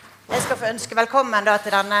Jeg skal få ønske velkommen da,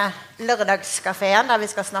 til denne lørdagskaféen, der vi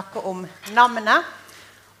skal snakke om navnet.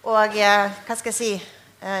 Og hva skal jeg si?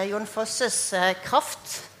 Jon Fosses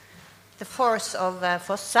kraft. The force of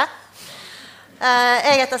Fosse.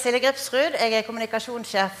 Jeg heter Silje Gripsrud. Jeg er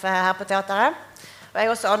kommunikasjonssjef her på teateret. Og jeg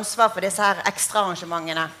har også ansvar for disse her ekstra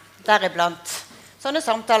arrangementene. Deriblant sånne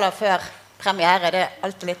samtaler før premiere. Det er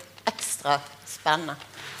alltid litt ekstra spennende.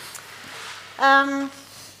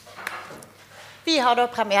 Vi har da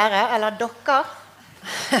premiere, eller dere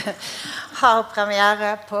har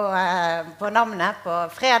premiere på navnet på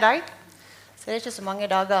fredag. Så det er ikke så mange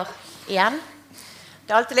dager igjen. Det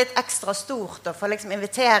er alltid litt ekstra stort å få liksom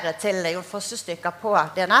invitere til Jon Fosse-stykker på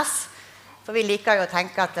DNS. For vi liker jo å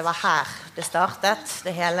tenke at det var her det startet.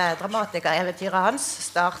 Det hele dramatiker-eventyret hans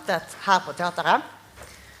startet her på teateret.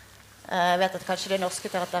 Jeg vet at kanskje det norske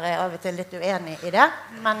teateret er av og til litt uenig i det.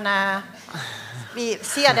 Men vi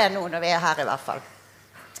sier det nå når vi er her i hvert fall.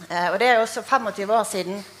 Og det er også 25 år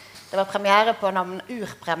siden det var premiere på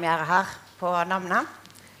urpremiere her på navnet.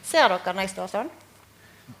 Ser dere når jeg står sånn?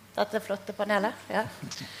 Dette flotte panelet. Ja.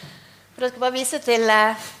 For jeg skal bare vise til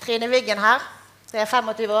Trine Wiggen her. Det er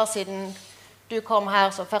 25 år siden du kom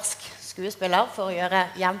her som fersk skuespiller for å gjøre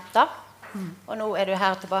Jenta. Og nå er du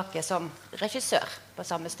her tilbake som regissør på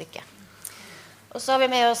samme stykke. Og så har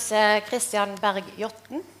vi med oss Christian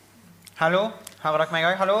Berg-Jotten. Hallo, har dere meg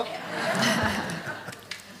også? Hallo.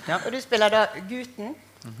 Ja. Og du spiller da Guten.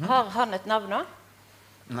 Har han et navn nå?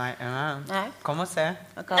 Nei. Kom og se.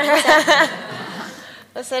 Okay.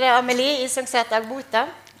 Og så er det Amelie Isungset Agbota.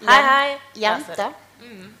 Hei. Jenta.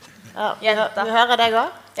 Ja, Jenta. Du hører deg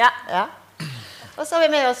også? Ja. Og så har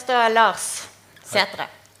vi med oss da Lars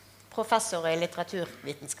Sætre, professor i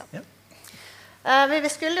litteraturvitenskap. Ja. Vi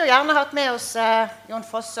skulle jo gjerne hatt med oss Jon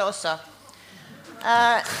Fosse også.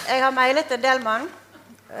 Jeg har mailet en del mann,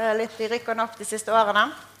 litt i rykk og napp de siste årene.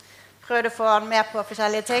 Prøvde å få han med på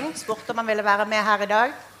forskjellige ting. Spurte om han ville være med her i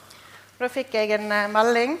dag. Og da fikk jeg en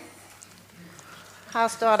melding. Her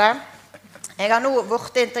står det: Jeg har nå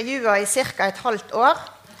vært intervjuet i cirka et halvt år,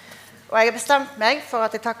 og jeg har bestemt meg for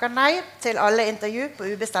at jeg takker nei til alle intervju på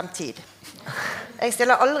ubestemt tid. Jeg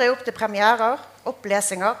stiller aldri opp til premierer,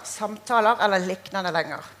 opplesinger, samtaler eller lignende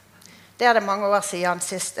lenger. Det er det mange år siden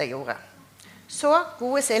sist jeg gjorde. Så,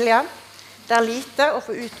 gode Silje, det er lite å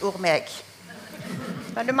få ut ord meg.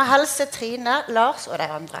 Men du må helse Trine, Lars og de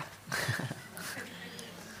andre.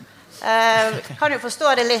 Kan jo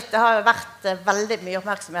forstå det litt. Det har vært veldig mye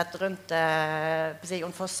oppmerksomhet rundt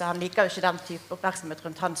Jon Fosse. Han liker jo ikke den type oppmerksomhet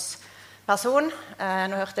rundt hans person.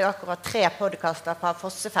 Nå hørte jeg akkurat 3 podcaster fra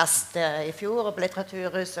Fossefest i fjor, og på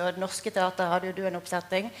Litteraturhuset og Det Norske Teater hadde jo du en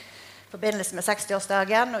oppsetting i forbindelse med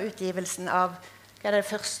 60-årsdagen og utgivelsen av det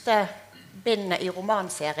første bindet i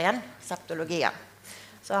romanserien, Septologien.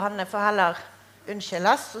 Så han får heller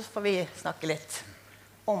unnskyldes, så får vi snakke litt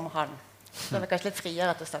om han. Så er vi kanskje litt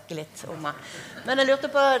friere til å snakke litt om han. Men jeg lurte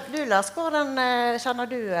på, du Lars, hvordan kjenner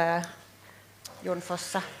du Jon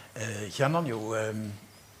Fosse? Kjenner han jo,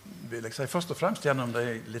 vil jeg si, først og fremst gjennom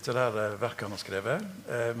de litterære verkene han har skrevet.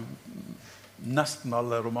 Nesten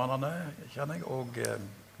alle romanene kjenner jeg, og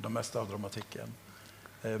det meste av dramatikken.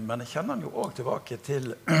 Men jeg kjenner han jo også tilbake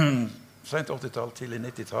til sent 80-tall, tidlig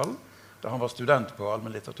 90-tall, da han var student på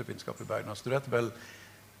allmenn litteraturvitenskap i Bergen. Han studerte vel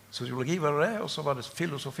sosiologi, var det, og så var det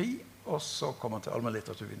filosofi, og så kom han til allmenn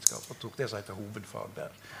litteraturvitenskap og tok det seg til hovedfag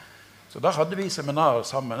der. Så da hadde vi seminar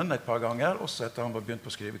sammen et par ganger, også etter han var begynt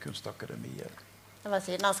på Skrivekunstakademiet. Det var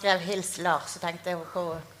siden han skrev Hils Lars, så tenkte jeg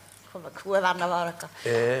hvor gode venner var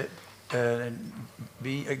dere?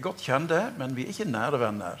 Vi er godt kjente, men vi er ikke nære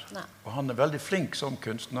venner. Nei. Og han er veldig flink som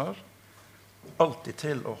kunstner, alltid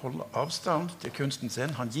til å holde avstand til kunsten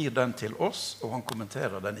sin. Han gir den til oss, og han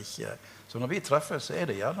kommenterer den ikke. Så når vi treffes, så er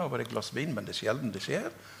det gjerne over et glass vin, men det er sjelden det skjer.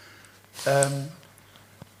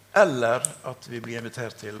 Eller at vi blir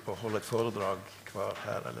invitert til å holde et foredrag hver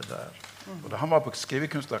her eller der. Og da han var på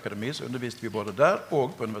Skrivekunstakademi, så underviste vi både der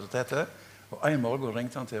og på universitetet. Og en morgen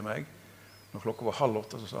ringte han til meg, når klokka var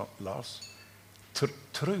 7:30, så sa han: Lars,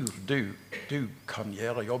 tror du kan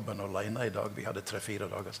gjøre jobben alene i dag? Vi hadde 3-4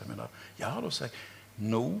 dager seminar. Ja, da sa jeg,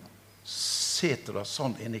 nå sitter det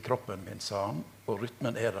sånn inni kroppen min, sa han, og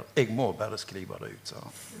rytmen er der. Jeg må bare skrive det ut, sa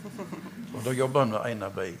han. Og da jobbet han med en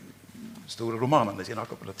av de store romanene sine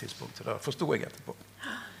akkurat på det tidspunktet. Det forstod jeg etterpå.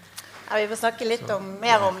 Ja, vi får snakke litt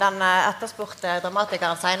mer om den etterspurte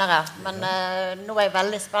dramatikeren senere, men nå er jeg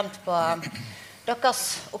veldig spent på deres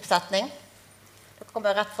oppsetning. Dere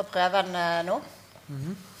kommer rett fra prøven nå.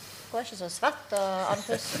 Det var ikke så svett og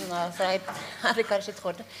andpusten, så jeg hadde kanskje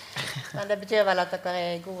trodd. Men det betyr vel at dere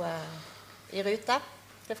er gode i rute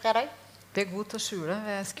til fredag? Det er god til å skjule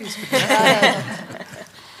ved skuespillere.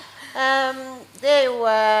 Det jo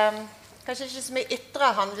kanskje ikke så mye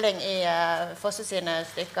ytre handling i Fosse sine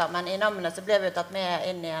stykker, men i navnet så ble vi jo tatt med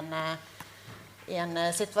inn i en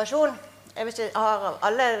situasjon. Jeg vet ikke,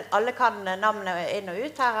 alle kan navnet inn og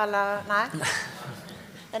ut her, eller? Nei?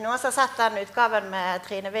 Det noen som har sett den utgaven med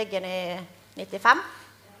Trine Wiggen i 95?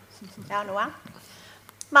 Ja, noen?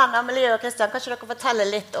 Men Amelie og Christian, kan ikke dere fortelle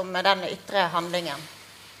litt om den ytre handlingen?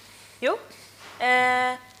 Jo.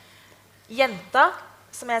 Jenta,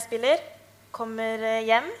 som jeg spiller, kommer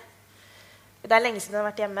hjem. Det lenge siden hun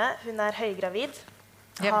har vært hjemme. Hun høygravid.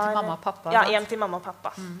 Hjem til mamma og pappa? Ja, hjem til mamma og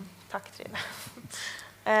pappa. Takk, Trine.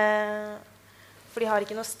 For de har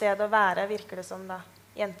ikke noe sted å være, virker det som da.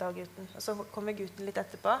 Jenta og gutten. Og så kommer gutten litt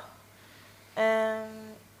etterpå.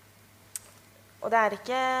 Og det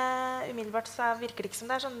ikke umiddelbart så virker det ikke som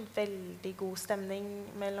det sånn veldig god stemning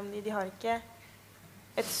mellom de. De har ikke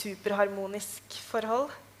et superharmonisk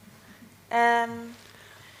forhold.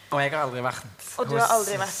 Og jeg har aldri vært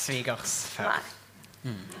hos svigers før.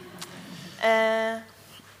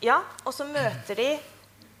 Ja, og så møter de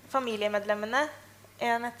familiemedlemmene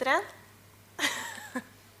en etter en.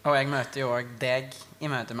 Og jeg møter jo også deg i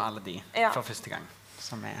møte med alle de for første gang,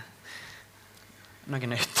 som noe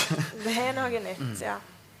nytt. Det noe nytt, ja.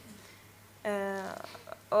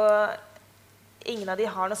 Og ingen av de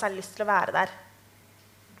har noe særlig lyst til å være der.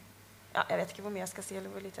 Ja, jeg vet ikke hvor mye jeg skal si, eller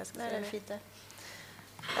hvor lite jeg skal si. Nei, det fint det.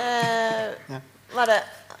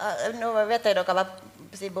 Nå vet jeg dere har vært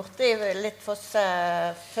borte i litt Fosse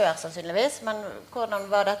før sannsynligvis, men hvordan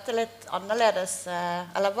var dette litt annerledes,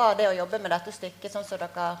 eller var det å jobbe med dette stykket sånn som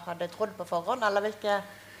dere hadde trodd på forhånd, eller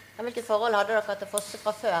hvilket forhold hadde dere til Fosse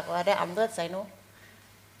fra før, og har det endret seg nå?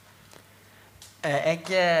 Jeg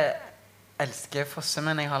elsker Fosse,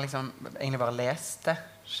 men jeg har liksom egentlig bare lest det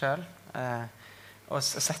selv, og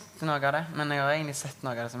sett noe av det, men jeg har egentlig sett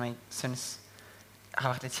noe av det som jeg synes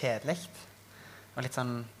har vært litt kjedelig, og litt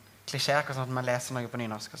sånn klisjé, akkurat sånn at man leser noe på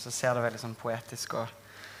nynorsk, og så ser det veldig sånn poetisk og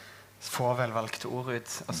får vel valgte ord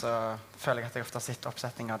ut, og så føler jeg at jeg ofte har sett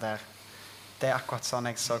oppsetninger der det akkurat sånn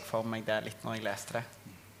jeg så for meg det litt når jeg leste det.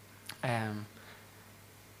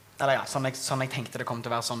 Eller ja, sånn jeg tenkte det kom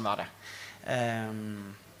til å være, sånn var det.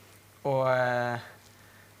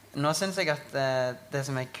 Nå synes jeg at det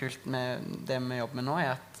som kult med det vi jobber med nå,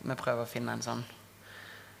 at vi prøver å finne en sånn,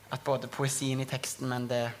 at både poesien i teksten, men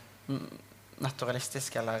det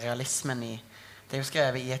naturalistiske eller realismen i det jo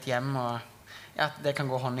skrevet i et hjem, og ja, det kan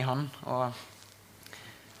gå hånd i hånd, og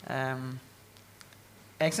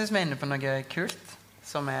jeg synes vi inne på noe kult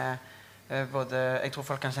som både, jeg tror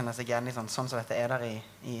folk kan kjenne seg igjen i sånn som dette der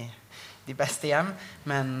i de beste hjem,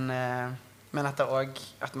 men at det også,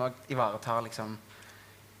 at vi også ivaretar liksom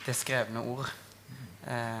det skrevne ord,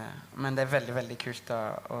 men det veldig, veldig kult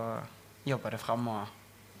å jobbe det frem, og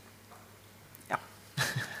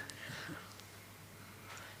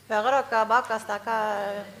Hører dere bakerst der?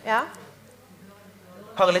 Ja?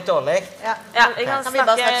 Hører litt dårlig? Ja, jeg kan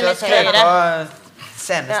snakke litt høyere. På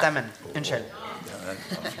scenestemmen. Unnskyld.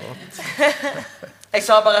 Jeg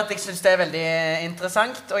sa bare at jeg synes det veldig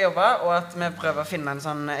interessant å jobbe, og at vi prøver å finne en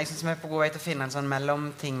sånn, jeg synes vi på god vei til å finne en sånn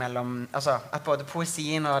mellomting altså at både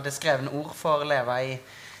poesien og det skrevne ord får leve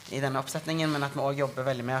i denne oppsetningen, men at vi også jobber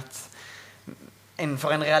veldig med at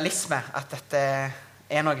innenfor en realisme, at dette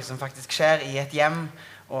noe som faktisk skjer i et hjem,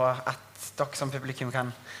 og at dere som publikum kan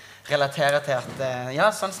relatere til at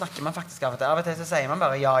ja, sånn snakker man faktisk av og til. Av og til så sier man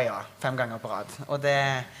bare ja, 5 ganger på rad. Og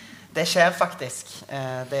det skjer faktisk.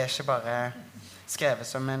 Det ikke bare skrevet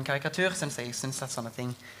som en karikatur, synes jeg. Jeg synes at sånne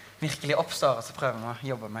ting virkelig oppstår, og så prøver vi å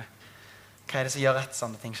jobbe med hva det som gjør at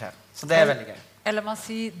sånne ting skjer. Så det veldig gøy. Eller man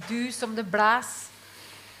sier «du som det blæs».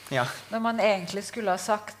 Ja. Når man egentlig skulle ha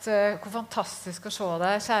sagt «hvor fantastisk å se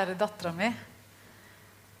deg, kjære datteren min».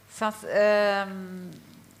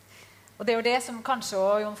 Og det jo det som kanskje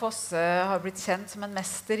også Jon Fosse har blitt kjent som en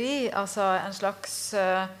mester i, altså en slags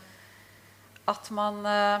at man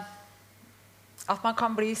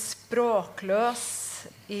kan bli språkløs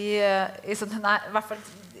i sånn, nei, i hvert fall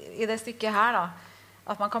i det stykket her da,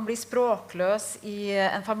 at man kan bli språkløs i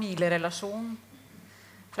en familierelasjon,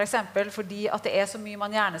 for eksempel fordi at det så mye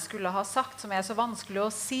man gjerne skulle ha sagt som så vanskelig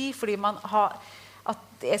å si, fordi at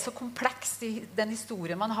det så komplekst i den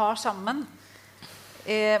historien man har sammen,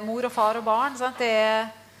 mor og far og barn, sant?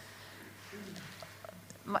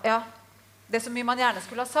 Det så mye man gjerne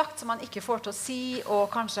skulle ha sagt som man ikke får til å si, og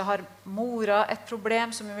kanskje har mora et problem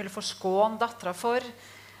som hun vil forskåne datteren for,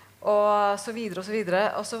 og så videre og så videre,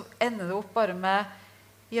 og så ender det opp bare med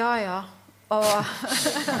ja, og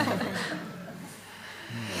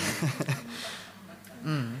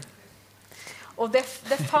og det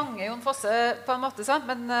fanger Jon Fosse på en måte, sant?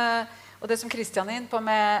 Men Og det som Christian er inne på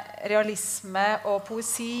med realisme og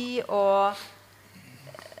poesi, og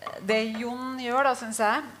det Jon gjør, da, synes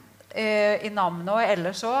jeg, i navnet og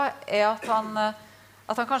ellers også, at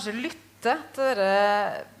han kanskje lytter til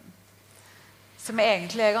det som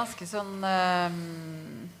egentlig ganske sånn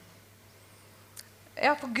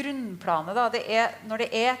på grunnplanet da. Når det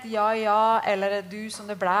et ja, eller du som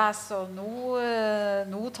det blæs, og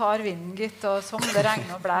nå tar vinden gitt, og som det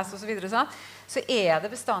regner og blæs, og så videre, sånn, så det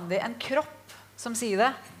bestandig en kropp som sier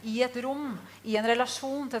det, i et rom, i en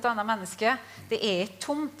relasjon til et annet menneske. Det ikke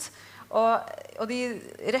tomt. Og de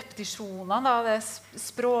repetisjonene, da, det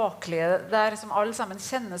språklige der som alle sammen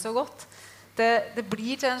kjenner så godt, det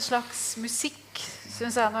blir til en slags musikk,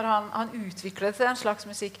 synes jeg, når han utvikler det til en slags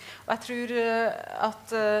musikk. Og jeg tror at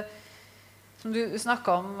som du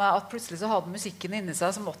snakket om, at plutselig så hadde musikken inni seg,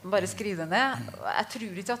 så måtte han bare skrive det ned. Jeg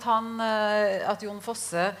tror ikke at Jon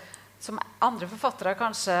Fosse, som andre forfattere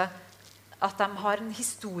kanskje, at de har en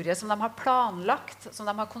historie som de har planlagt, som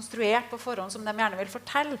de har konstruert på forhånd, som de gjerne vil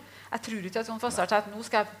fortelle. Jeg tror ikke at Jon Fosse har sagt at nå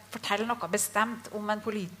skal jeg fortelle noe bestemt om en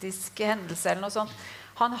politisk hendelse eller noe sånt.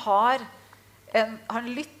 Han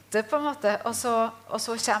lytter på en måte, og så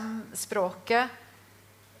kommer språket,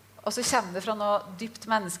 og så kommer det fra noe dypt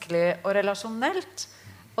menneskelig og relasjonelt,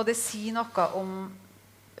 og det sier noe om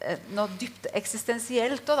noe dypt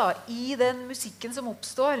eksistensielt da, i den musikken som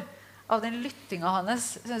oppstår av den lyttinga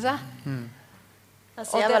hans, synes jeg. Han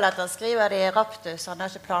sier vel at han skriver det i raptus, han har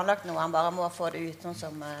ikke planlagt noe, han bare må få det ut,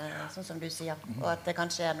 sånn som du sier. Og at det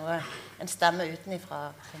kanskje en stemme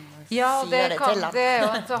utenifra som sier det til ham. Det jo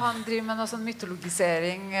at han driver med noe sånn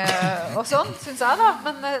mytologisering og sånn, synes jeg da.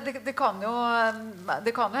 Men det kan jo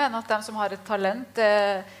hende at de som har et talent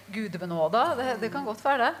gudebenåda, det kan godt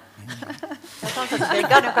være det. Sånn sett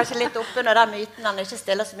bygger han jo kanskje litt opp under den myten han ikke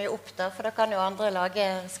stiller så mye opp da, for da kan jo andre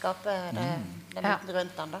skape det myten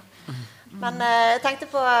rundt han da. Men jeg tenkte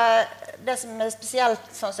på det som spesielt,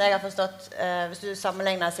 sånn som jeg har forstått, hvis du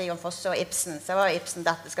sammenligner Jon Fosse og Ibsen, så var Ibsen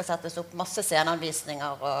dette skal settes opp masse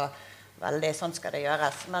sceneanvisninger, og veldig sånn skal det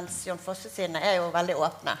gjøres, mens Jon Fosse sine jo veldig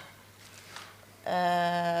åpne.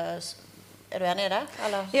 Du enig i det?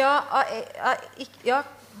 Eller? Ja,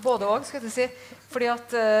 både og, skal jeg si. Fordi at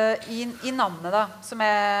i navnet da, som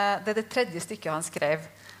det tredje stykket han skrev,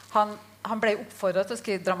 han ble oppfordret til å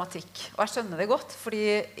skrive dramatikk, og jeg skjønner det godt,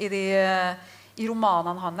 fordi i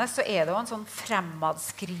romanene hans så det jo en sånn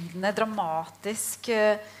fremadskrivende, dramatisk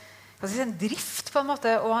en drift på en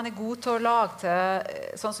måte, og han god til å lage til,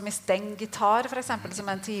 sånn som i Steng gitar for eksempel, som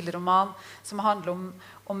en tidlig roman, som handler om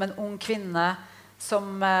en ung kvinne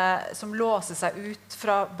som låser seg ut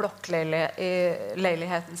fra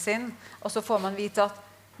blokkleiligheten sin, og så får man vite at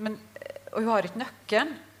og hun har ikke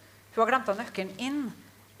nøkkelen, hun har glemt av nøkkelen inn,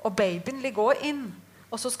 og babyen ligger også inn,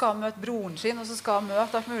 og så skal han møte broren sin, og så skal han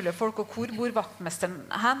møte alt mulig folk, og hvor bor vaktmesteren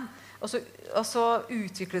hen? Og så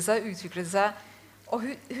utvikler det seg, og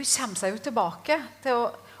hun kommer seg jo tilbake til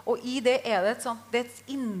og i det det et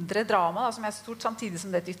indre drama da, som så stort, samtidig som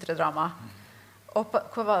det et ytre drama. Og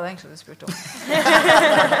hva var det egentlig du spurte om?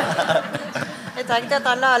 Jeg tenkte at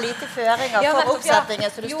han la lite føringer for oppsettingen,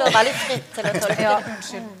 så du står veldig fritt til å tolke det.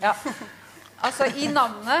 Unnskyld. Ja. Altså, i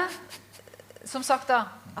navnet, som sagt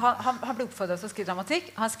da, han ble oppfordret til å skrive dramatikk.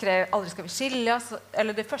 Han skrev 'Aldri skal vi skilles',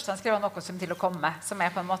 eller det første han skrev var 'Noe som til å komme', som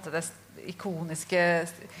på en måte det ikoniske.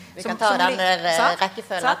 Vi kan ta den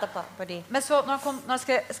rekkefølgen etterpå på de. Men så når han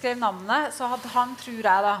skrev navnet, så hadde han, tror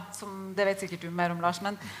jeg da, som det vet sikkert du mer om, Lars,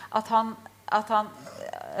 men at han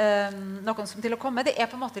 'Noe som til å komme', det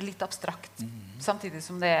på en måte litt abstrakt, samtidig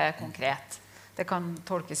som det konkret. Det kan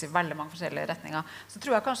tolkes i veldig mange forskjellige retninger. Så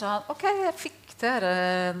tror jeg kanskje han, ok, jeg fikk til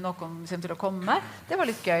noe som til å komme. Det var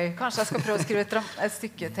litt gøy. Kanskje jeg skal prøve å skrive et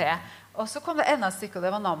stykke til. Og så kom det enda et stykke, og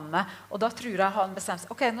det var navnet. Og da tror jeg han bestemte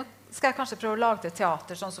seg, ok, nå skal jeg kanskje prøve å lage til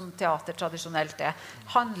teater, sånn som teater tradisjonelt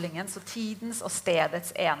handlingens og tidens og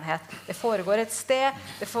stedets enhet. Det foregår et sted,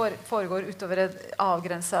 det foregår utover et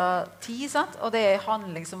avgrenset tid, sant? Og det en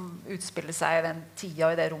handling som utspiller seg i den tida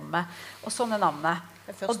og i det rommet. Og sånn navnet.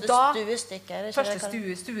 Det første stuestykket. Første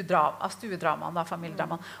stuedramaen, da,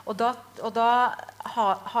 familiedramaen. Og da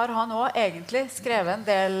har han også egentlig skrevet en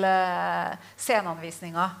del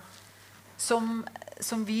sceneanvisninger som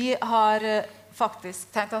vi har faktisk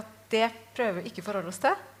tenkt at det prøver vi ikke å forholde oss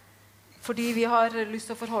til. Fordi vi har lyst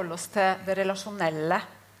til å forholde oss til det relasjonelle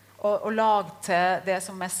og lage til det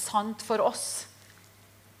som sant for oss.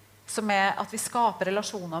 Som at vi skaper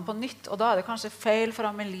relasjonene på nytt. Og da det kanskje feil for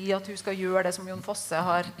Amelie at hun skal gjøre det som Jon Fosse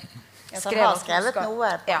har skrevet noe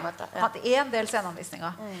på en måte. Ja, det en del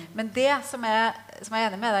sceneanvisninger. Men det som jeg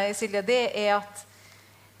enig med deg, Silje, det at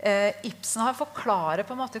Ibsen har forklaret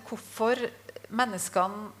på en måte hvorfor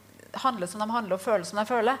menneskene handler som de handler og føler som de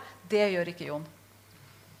føler. Det gjør ikke Jon.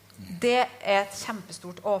 Det et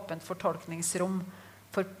kjempestort åpent fortolkningsrom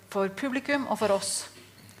for publikum og for oss.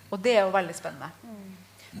 Og det jo veldig spennende.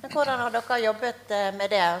 Men hvordan har dere jobbet med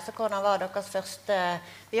det? Altså, hvordan var deres første...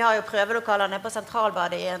 Vi har jo prøvelokalene på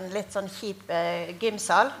Sentralbadet i en litt sånn kjip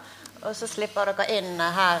gymsal, og så slipper dere inn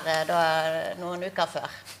her noen uker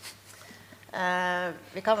før.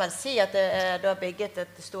 Vi kan vel si at du har bygget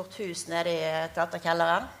et stort hus nede i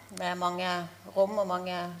teaterkjelleren, med mange rom og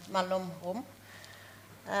mange mellomrom.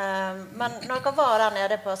 Men når dere var der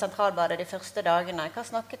nede på Sentralbadet de første dagene, hva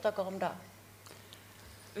snakket dere om da?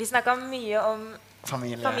 Vi snakket mye om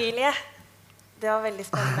familie. Det var veldig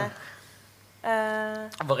spennende.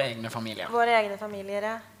 Våre egne familier. Våre egne familier,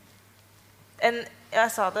 ja.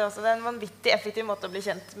 Jeg sa det også, det en vanvittig effektiv måte å bli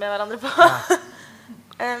kjent med hverandre på. Ja.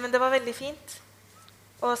 Men det var veldig fint.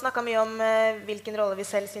 Og snakket mye om hvilken rolle vi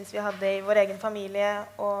selv synes vi hadde i vår egen familie.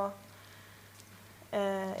 Og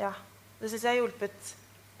ja, det synes jeg har hjulpet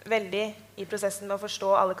veldig i prosessen med å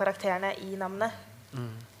forstå alle karakterene i navnet.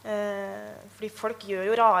 Fordi folk gjør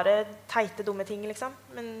jo rare, teite, dumme ting, liksom.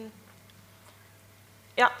 Men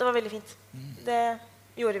ja, det var veldig fint. Det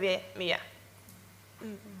gjorde vi mye.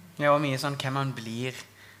 Ja, og mye sånn hvem man blir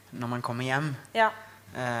når man kommer hjem. Ja.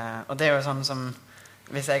 Og det jo sånn som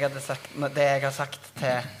hvis jeg hadde sagt det jeg har sagt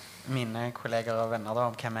til mine kolleger og venner da,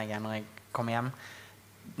 om hvem jeg når jeg kommer hjem.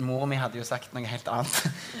 Mor mi hadde jo sagt noe helt annet.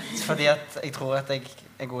 Fordi at jeg tror at jeg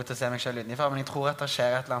god til å se meg selv utenfra, men jeg tror at det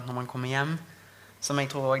skjer et eller annet når man kommer hjem, som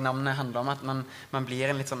jeg tror også navnet handler om, at man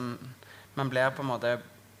blir en litt sånn, man blir på en måte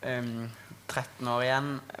 13 år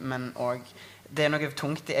igjen, men også, det noe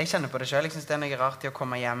tungt, jeg kjenner på det selv, jeg synes det noe rart i å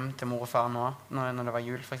komme hjem til mor og far nå, når det var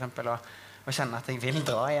jul for eksempel, og kjenne at jeg vil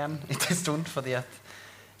dra igjen etter en stund, fordi at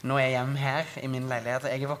nå jeg hjemme her i min leilighet,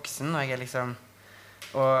 og jeg voksen, og jeg liksom,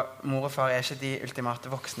 og mor og far ikke de ultimate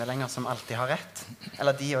voksne lenger som alltid har rett,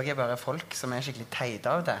 eller de også bare folk som skikkelig teide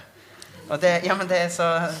av det. Og det, ja, men det så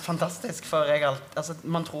fantastisk, for altså,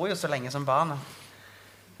 man tror jo så lenge som barn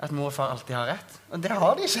at mor og far alltid har rett, og det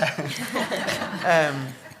har de ikke.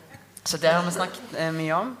 Så det har vi snakket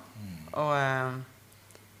mye om,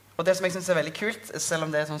 og det som jeg synes veldig kult, selv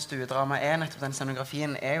om det sånn stuedrama nettopp den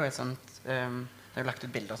scenografien jo et sånt, det jo lagt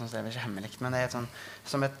ut bilder sånn, så det ikke hemmelig, men det et sånn,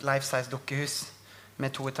 som et life-size dukkehus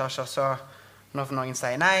med 2 etasjer, så når noen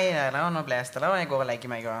sier nei, eller nå blåser det, eller jeg går og legger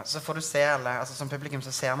meg, og så får du se alle, altså som publikum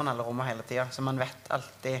så ser man alle rommer hele tiden, så man vet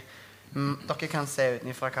alltid, dere kan se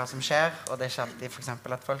utenfra hva som skjer, og det ikke alltid for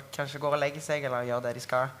eksempel at folk kanskje går og legger seg, eller gjør det de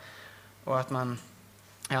skal, og at man,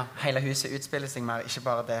 ja, hele huset utspiller seg mer, ikke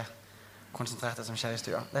bare det konsentrerte som skjer i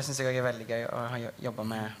stua. Det synes jeg også veldig gøy å ha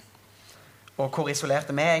jobbet med, og hvor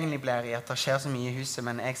isolerte vi egentlig blir i at det skjer så mye i huset,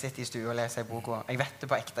 men jeg sitter i stua og leser i boka, og jeg vet det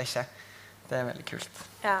på ekte ikke. Det veldig kult.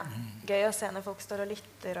 Ja, gøy å se når folk står og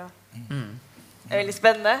lytter, og det veldig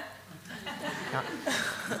spennende. Ja.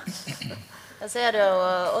 Så det jo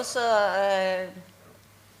også,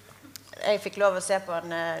 jeg fikk lov å se på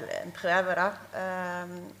en prøve da,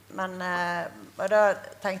 men og da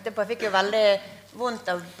tenkte jeg på, jeg fikk jo veldig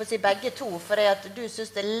vondt av å si begge to, fordi at du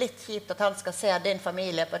synes det litt kjipt at han skal se din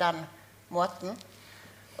familie på den måten.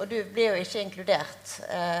 Og du blir jo ikke inkludert.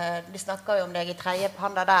 De snakker jo om deg i tredje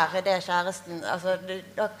handa der, det kjæresten, altså,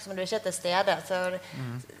 som du ikke til stede.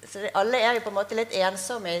 Så alle jo på en måte litt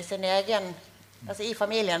ensomme i sin egen, altså i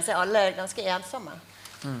familien så alle ganske ensomme.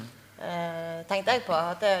 Tenkte jeg på,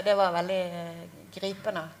 at det var veldig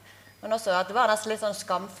gripende. Men også at det var nesten litt sånn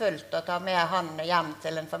skamfullt å ta med han hjem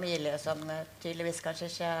til en familie som tydeligvis kanskje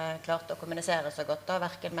ikke klarte å kommunisere så godt, da,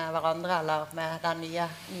 hverken med hverandre eller med den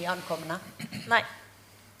nyankomne. Nei.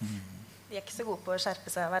 De ikke så gode på å skjerpe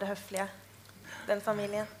seg og være høflige, den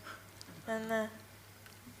familien. Men,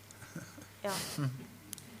 ja.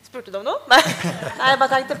 Spurte du om noe? Nei. Nei, jeg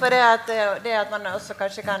bare tenkte på det at man også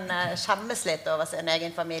kanskje kan skjemmes litt over sin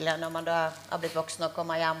egen familie når man da har blitt voksen og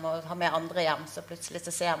kommer hjem og har med andre hjem, så plutselig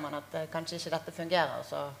så ser man at kanskje ikke dette fungerer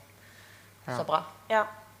så bra. Ja.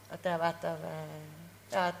 At det har vært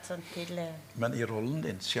et sånn tydelig... Men i rollen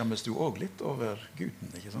din skjemmes du også litt over gutten,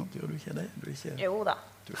 ikke sant? Gjør du ikke det? Jo da.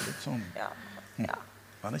 Du litt sånn... Ja.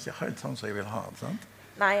 Han ikke helt sånn som jeg vil ha, sant?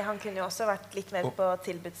 Nei, han kunne jo også vært litt mer på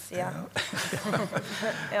tilbudssiden.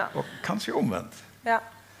 Ja. Og kanskje omvendt. Ja.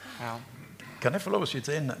 Kan jeg få lov å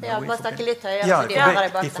skyte inn? Ja, bare snakke litt høyere.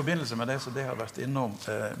 Ja, i forbindelse med det som det har vært innom,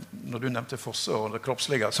 når du nevnte Fosse og det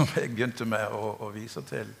kroppslige som jeg begynte med å vise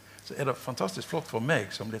til, så det fantastisk flott for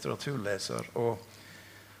meg som litteraturleser å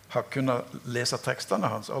ha kunnet lese tekstene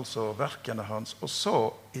hans, altså verkene hans, og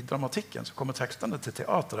så i dramatikken så kommer tekstene til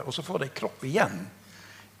teatret, og så får de kropp igjen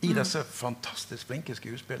i disse fantastisk flinke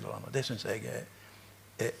skuespillerne. Det synes jeg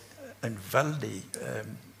er en veldig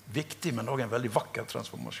viktig, men også en veldig vakker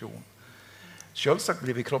transformasjon. Selvsagt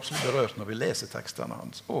blir vi kroppslig berørt når vi leser tekstene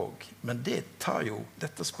hans også, men det tar jo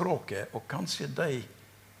dette språket, og kanskje de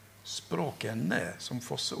språkene som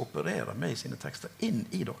Fosse opererer med i sine tekster, inn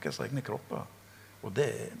i deres egne kropper. Og det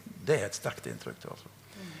er et sterkt inntrykk. Altså.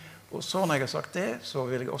 Og så når jeg har sagt det, så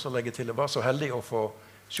vil jeg også legge til, jeg var så heldig å få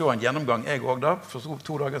se en gjennomgang jeg også da, for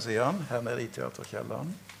 2 dager siden, her nede i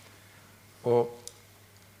Teaterkjelleren. Og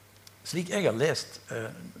slik jeg har lest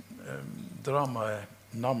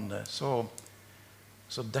dramaet Navnet,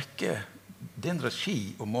 så dekker din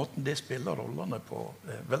regi og måten det spiller rollene på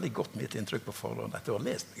veldig godt mitt inntrykk på forhånd etter å ha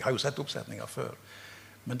lest. Jeg har jo sett oppsetninger før,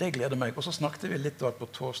 men det gleder meg. Og så snakket vi litt på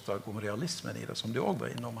torsdag om realismen i det, som du også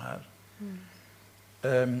var innom her.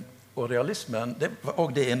 Og realismen, det var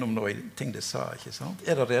også det innom nå i ting det sa, ikke sant?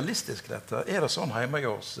 Er det realistisk dette? Er det sånn hjemme i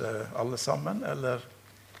oss alle sammen, eller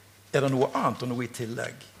er det noe annet og noe i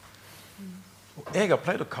tillegg? Og jeg har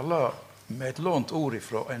pleid å kalle med et lånt ord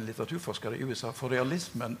fra en litteraturforsker i USA for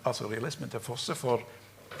realismen, altså realismen til Fosse, for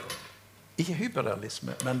ikke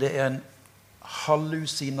hyperrealisme, men det er en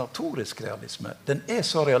hallusinatorisk realisme. Den er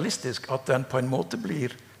så realistisk at den på en måte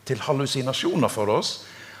blir til hallusinasjoner for oss,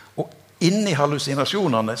 og inni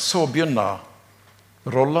hallusinasjonene så begynner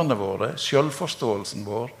rollene våre, selvforståelsen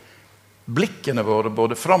vår, blikkene våre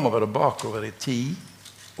både fremover og bakover i tid,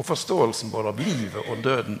 og forståelsen vår av livet og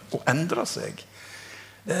døden, å endre seg.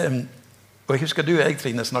 Og jeg husker du og jeg,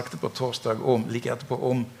 Trine, snakket på torsdag like etterpå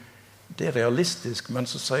om det er realistisk, men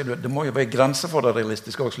så sier du at det må jo være grenser for det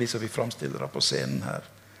realistiske også, slik som vi fremstiller det på scenen her.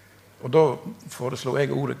 Og da foreslår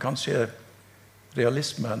jeg ordet kanskje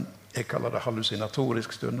realismen, jeg kaller det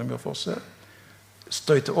hallusinatorisk stundom med Fosse,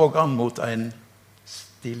 støyter også an mot en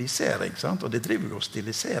stilisering, sant? Og det driver jo og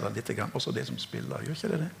stiliserer litt grann, også det som spiller, gjør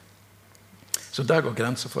ikke det? Så der går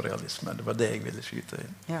grenser for realismen, det var det jeg ville skyte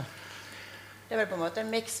inn. Ja. Det er vel på en måte en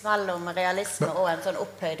mix mellom realisme og en sånn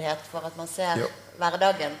opphøydhet for at man ser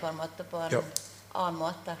hverdagen på en måte på en annen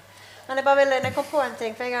måte. Men jeg kom på en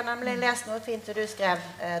ting, for jeg har nemlig lest noe fint som du skrev,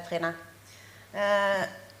 Trine.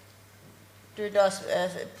 Du da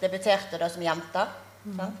debuterte da som jente.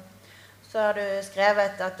 Så har du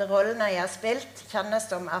skrevet at rollene jeg har spilt kjennes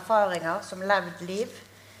som erfaringer, som levd liv.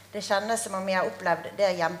 Det kjennes som om jeg har opplevd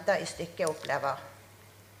det jenter i stykket opplever.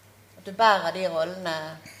 At du bærer de rollene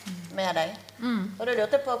med deg. Og du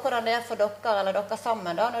lurte på hvordan det er for dere, eller dere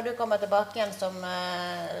sammen da, når du kommer tilbake igjen som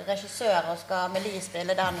regissør og skal Amelie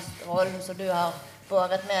spille den rollen som du har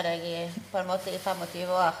båret med deg på en måte i 25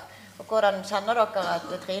 år. Og hvordan kjenner dere at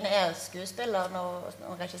Trine er skuespiller når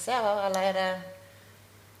hun regisserer, eller er det...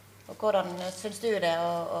 Og hvordan synes du det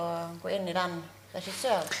å gå inn i den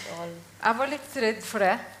regissørrollen? Jeg var litt redd for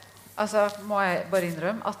det. Altså, må jeg bare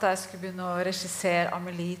innrømme at jeg skulle begynne å regissere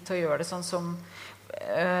Amelie til å gjøre det sånn som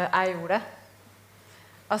jeg gjorde det.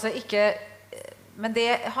 Altså, ikke... Men det,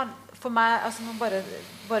 for meg, altså,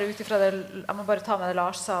 bare ut ifra det, jeg må bare ta med det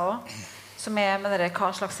Lars sa også, som er med det,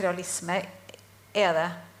 hva slags realisme er det?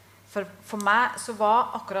 For meg så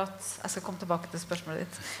var akkurat... Jeg skal komme tilbake til spørsmålet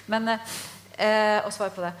ditt. Men, og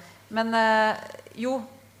svare på det. Men jo,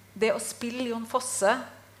 det å spille Jon Fosse,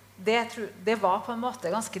 det var på en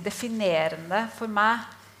måte ganske definerende for meg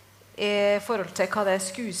i forhold til hva det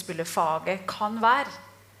skuespillerfaget kan være.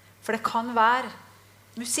 For det kan være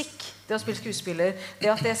musikk, det å spille skuespiller.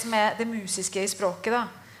 Det at det som er det musiske i språket, da.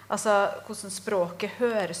 Altså hvordan språket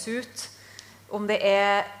høres ut.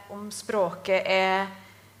 Om språket er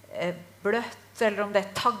bløtt, eller om det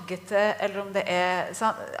er taggete, eller om det er...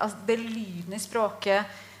 Altså, det er lyden i språket,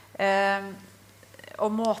 og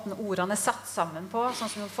måten ordene er satt sammen på, sånn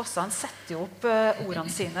som Jon Fosse, han setter jo opp ordene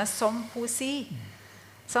sine som poesi.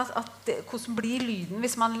 Sånn at hvordan blir lyden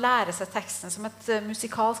hvis man lærer seg teksten som et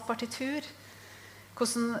musikalsk partitur?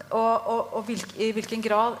 I hvilken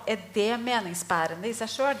grad er det meningsbærende i seg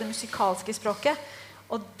selv, det musikalske språket?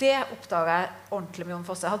 Og det oppdaget jeg ordentlig med Jon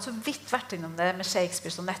Fosse. Jeg hadde så vidt vært innom det med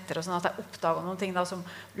Shakespeare og netter, og sånn at jeg oppdaget noen ting da, som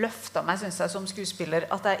løftet meg, synes jeg, som skuespiller,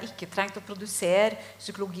 at jeg ikke trengte å produsere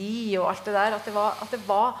psykologi og alt det der, at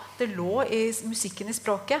det lå i musikken i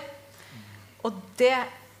språket. Og det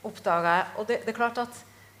oppdaget jeg, og det er klart at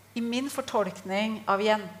i min fortolkning av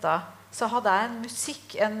jenta, så hadde jeg en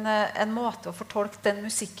musikk, en måte å fortolke den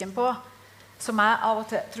musikken på, som jeg av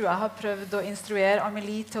og til tror jeg har prøvd å instruere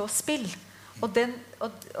Amelie til å spille. Og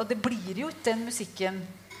det blir jo ikke den musikken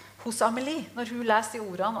hos Amelie når hun leser de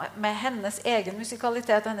ordene med hennes egen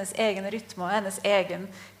musikalitet, hennes egen rytme og hennes egen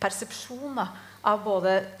persepsjon av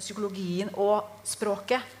både psykologien og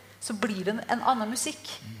språket, så blir det en annen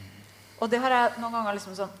musikk. Og det har jeg noen ganger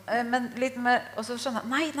liksom sånn, men litt mer, og så skjønner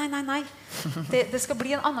jeg, nei. Det skal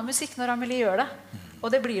bli en annen musikk når Amelie gjør det. Og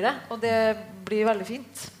det blir det, og det blir veldig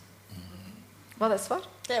fint. Var det et svar?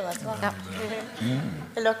 Det var et svar. Ja.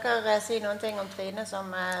 Vil dere si noen ting om Trine som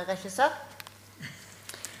regissør?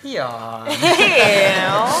 Ja.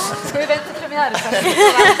 Skal vi vente til premieresending?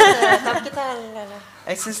 Takketall, eller?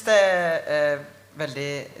 Jeg synes det er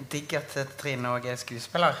veldig digg at Trine også er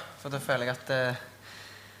skuespiller. For da føler jeg at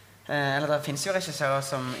eller det finnes jo regissører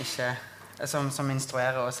som ikke som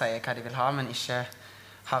instruerer og sier hva de vil ha, men ikke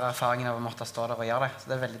har erfaringen av å måtte stå der og gjøre det. Så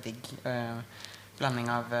det er veldig digg blanding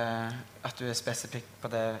av at du er spesifikk på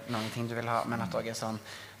det, noen ting du vil ha, men at det også er sånn,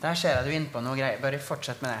 der skjer du inn på noe greier, bør du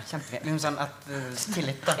fortsette med det, kjempefint. Liksom sånn at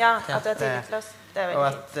tillit da. Ja, at du er tillitsløs. Det er og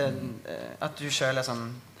veldig at du selv er sånn,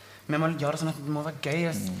 vi må gjøre det sånn at det må være gøy,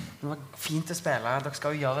 det må være fint å spille, dere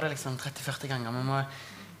skal jo gjøre det liksom 30-40 ganger,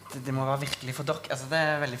 det må være virkelig for dere, altså det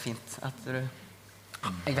er veldig fint at du,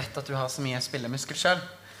 jeg vet at du har så mye spillemuskel selv,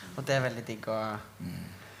 og det er veldig digg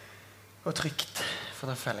og trygt, for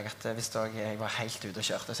da føler jeg at hvis jeg var helt ute og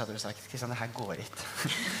kjørte, så hadde du sagt, Kristian, det her går ikke.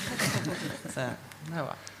 Så det var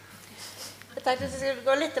bra. Jeg tenkte vi skulle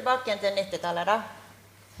gå litt tilbake igjen til 90-tallet da.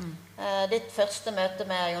 Ditt første møte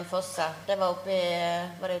med Jon Fosse, det var oppe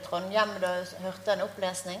var det i Trondheim, du hørte en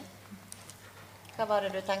opplesning. Hva var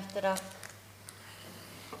det du tenkte da?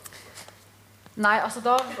 Nei, altså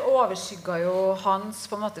da overskygget jo hans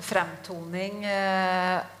på en måte fremtoning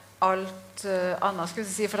alt annet, skulle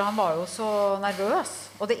jeg si, for han var jo så nervøs,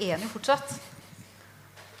 og det er han jo fortsatt.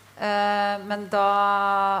 Men da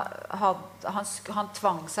han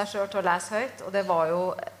tvang seg selv til å lese høyt, og det var jo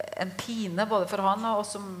en pine både for han og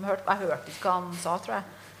oss som hørte. Jeg hørte ikke hva han sa, tror jeg.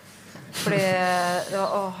 Fordi,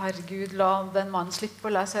 herregud, la den mannen slippe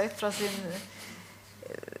å lese høyt fra sin,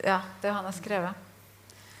 det han har skrevet.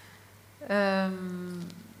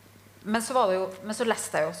 Men så var det jo, men så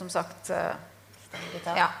leste jeg jo som sagt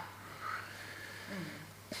ja.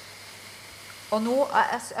 Og nå,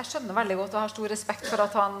 jeg skjønner veldig godt og har stor respekt for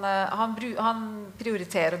at han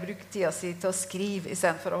prioriterer å bruke tida si til å skrive i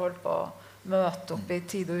stedet for å holde på å møte opp i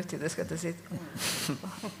tid og utid, skal jeg si,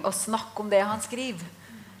 og snakke om det han skriver,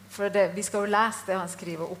 for vi skal jo lese det han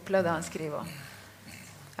skriver og oppleve det han skriver.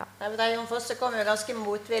 Jon Fosse kom jo ganske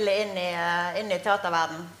motvillig inn i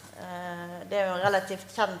teaterverdenen. Det er jo en relativt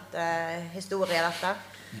kjent historie dette.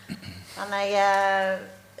 Men jeg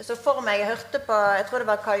så for meg, jeg hørte på, jeg tror det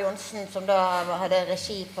var Kai Johnsen som da hadde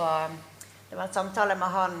regi på, det var en samtale med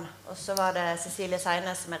han, og så var det Cecilie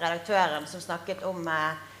Seines som er redaktøren som snakket om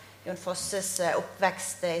Jon Fosses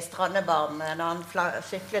oppvekst i Strandebarm når han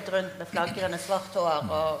syklet rundt med flagrende svart hår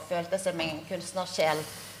og følte seg med en kunstnersjel.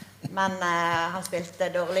 Men han spilte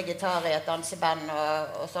dårlig gitar i et danseband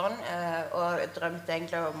og sånn, og drømte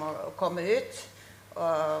egentlig om å komme ut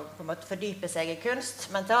og på en måte fordype seg i kunst,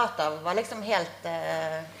 men teater var liksom helt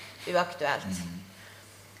uaktuelt.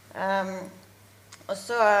 Og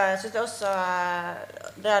så synes jeg også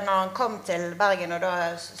det når han kom til Bergen og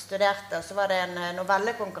da studerte, så var det en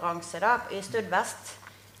novellekonkurranse da, i Studvest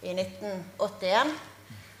i 1981.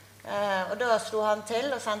 Og da slo han til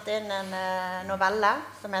og sendte inn en novelle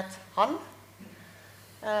som het Han,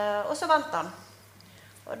 og så vant han.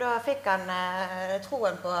 Og da fikk han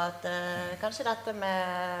troen på at kanskje dette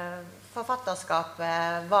med forfatterskap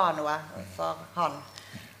var noe for han.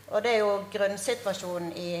 Og det er jo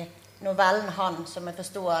grunnsituasjonen i novellen Han som jeg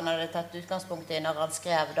forstod han hadde tatt utgangspunkt i når han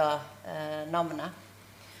skrev da navnet.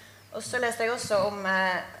 Og så leste jeg også om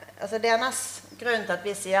DNS, grunnen til at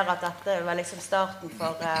vi sier at dette var liksom starten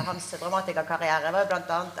for hans dramatikerkarriere, var jo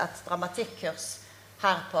blant annet et dramatikkurs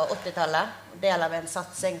her på 80-tallet, del av en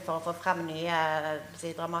satsing for å få frem nye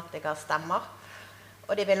dramatikerstemmer.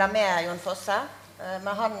 Og de ville ha med Jon Fosse,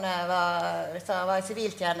 men han var i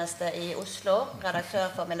siviltjeneste i Oslo, redaktør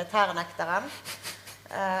for Militærnekteren.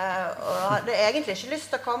 Og hadde egentlig ikke lyst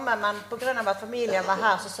til å komme, men på grunn av at familien var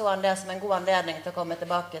her, så han det som en god anledning til å komme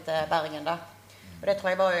tilbake til Bergen da. Og det tror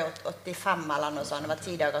jeg var jo 85 eller noe sånt, det var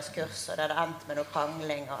 10 dagers kurs, og det hadde endt med noe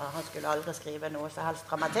krangling, og han skulle aldri skrive noe så helst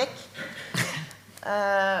dramatikk.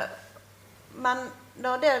 Men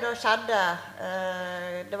når det da skjedde,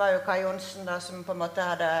 det var jo Kai Johnsen da, som på en måte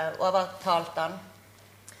hadde overtalt han,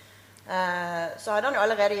 så hadde han jo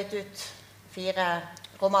allerede gitt ut 4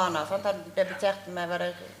 romaner, sant? Han debuterte med, hva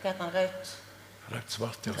heter han, Rødt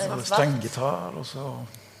svart, ja. Så var det Strenggitar, og så,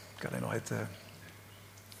 hva det nå heter?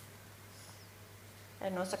 Er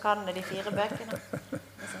det noen som kan de 4 bøkene?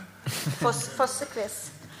 Fossekviss.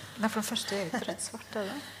 Nei, for den første er jo Rødt svart, er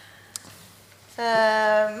det?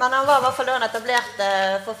 Men han var I hvert fall en etablert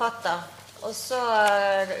forfatter. Og så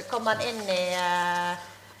kom han inn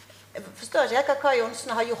Jeg forstår ikke hva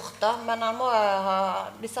Johnsen har gjort da, men han må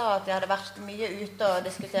de sa at de hadde vært mye ute og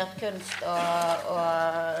diskutert kunst og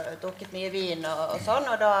drukket mye vin og sånn,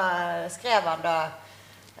 og da skrev han da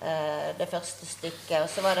det første stykket, og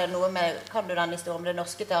så var det noe med, kan du den historien om Det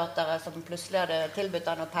Norske Teatret som plutselig hadde tilbudt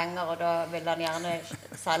han noen penger, og da ville han gjerne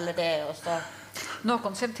selge det, og så... Noen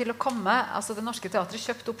kommer til å komme, altså Det Norske Teatret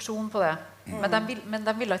kjøpte opsjon på det, men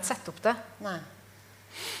de ville ikke sette opp det. Nei.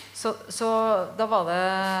 Så da var det...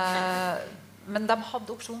 Men de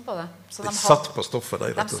hadde opsjon på det. Så de satt på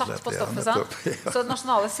stoffet, de satt på stoffet, sant? Så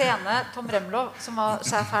Nasjonale Scene, Tom Remlov, som var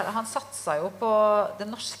sjef her, han satsa jo på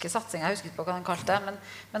den norske satsingen, jeg husker ikke på hva han kalte det,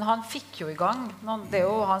 men han fikk jo i gang, det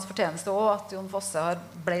jo hans fortjeneste også, at Jon Fosse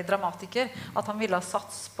ble dramatiker, at han ville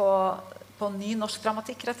satse på ny norsk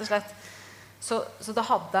dramatikk, rett og slett. Så da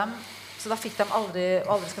fikk de aldri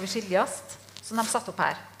skal vi skiljast, så de satt opp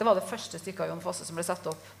her. Det var det første stykket av Jon Fosse som ble satt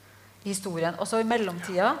opp i historien. Og så i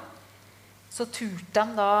mellomtida så turte de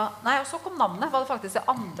da... Nei, og så kom navnet, var det faktisk det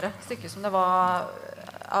andre stykket som det var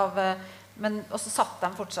av... Og så satt de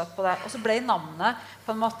fortsatt på det. Og så ble navnet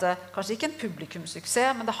på en måte, kanskje ikke en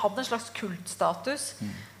publikumssuksess, men det hadde en slags kultstatus.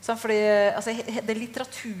 Fordi altså, det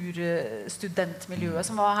litteraturstudentmiljøet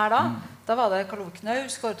som var her da var det Karl Ove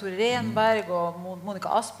Knaus, Kåre Tore Renberg og Monica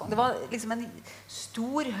Aspong. Det var liksom en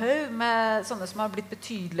stor haug med sånne som har blitt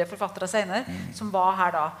betydelige forfattere senere, som var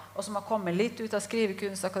her da, og som har kommet litt ut av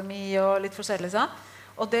Skrivekunstakademi og litt forskjellig sånn.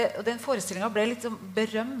 Og den forestillingen ble litt sånn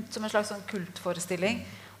berømt som en slags sånn kultforestilling.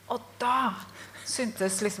 Og da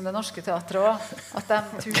syntes liksom Det Norske Teatret også at de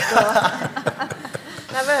turte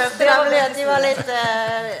de var litt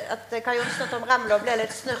at Kai Johnsen og Tom Remlov ble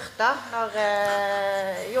litt snurt da når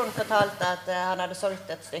Jon fortalte at han hadde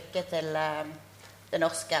solgt et stykke til Det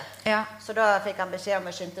Norske. Ja. Så da fikk han beskjed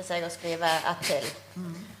om å skynde seg å skrive ett til.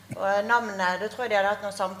 Og navnet, da tror jeg de hadde hatt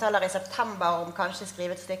noen samtaler i september om kanskje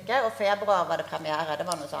skrive et stykke, og februar var det premiere. Det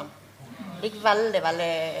var noe sånn. Det gikk veldig,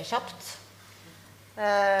 veldig kjapt.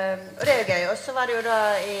 Og det er jo gøy. Og så var det jo da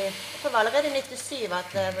jeg tror det var allerede i 97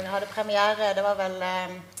 at vi hadde premiere. Det var vel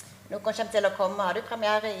noen kom til å komme. Hadde jo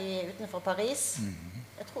premiere utenfor Paris.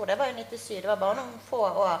 Jeg tror det var i 97. Det var bare noen få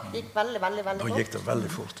år. Det gikk veldig, veldig, veldig fort. Da gikk det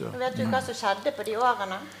veldig fort, ja. Vet du hva som skjedde på de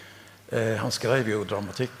årene? Han skrev jo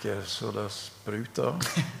dramatikk så det spruta.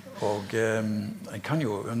 Og en kan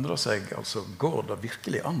jo undre seg, altså, går det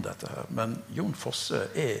virkelig an dette her? Men Jon Fosse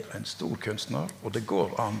en stor kunstner, og det går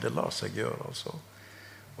an, det lar seg gjøre, altså.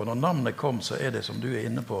 Og når navnet kom, så det som du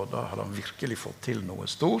inne på, da har han virkelig fått til noe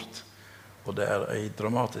stort. Og det en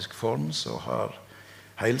dramatisk form som har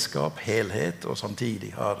heilskap, helhet, og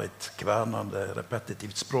samtidig har et kvernende,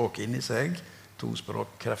 repetitivt språk inni seg. To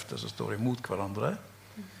språkkrefter som står imot hverandre.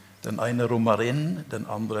 Den ene rommer inn, den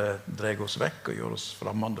andre drar oss vekk og gjør oss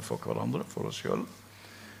fremmede for hverandre, for oss selv.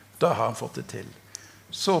 Da har han fått det til.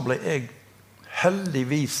 Så ble jeg jeg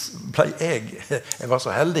var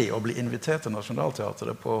så heldig å bli invitert til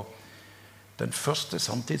Nationaltheatret på den første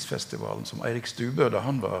samtidsfestivalen som Eirik Stubø, da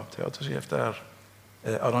han var teatersjef der,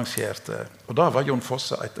 arrangerte. Og da var Jon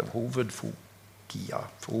Fosse et av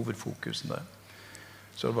hovedfokusene.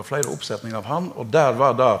 Så det var flere oppsetninger av han, og der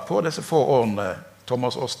var da, på disse få årene,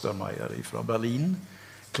 Thomas Ostermeier fra Berlin,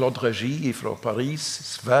 Claude Régis fra Paris,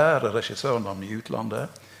 svære regissørnavn i utlandet,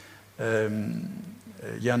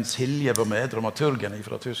 Jens Hilje var med, dramaturgen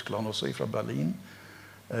fra Tyskland, også fra Berlin.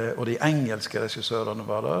 Og de engelske regissørene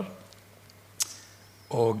var der.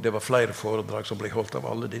 Og det var flere foredrag som ble holdt av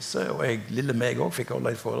alle disse. Og lille meg også, fikk holde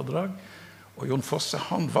et foredrag. Og Jon Fosse,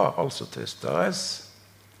 han var altså til stede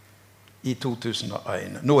i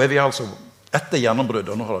 2001. Nå vi altså etter gjennombruddet,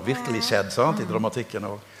 og nå har det virkelig skjedd, sant, i dramatikken.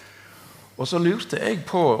 Og så lurte jeg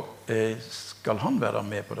på... skal han være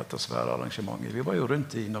med på dette svære arrangementet? Vi var jo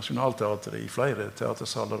rundt i Nationaltheatret, i flere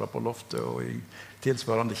teatersaler på loftet, og i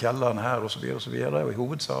tilsvarende kjellerne her, og så videre, og i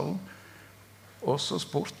hovedsalen. Og så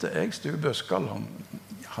spurte jeg Stubø, skal han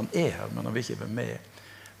her, men han vil ikke være med.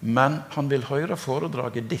 Men han vil høre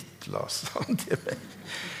foredraget ditt, Lars.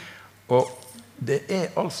 Og det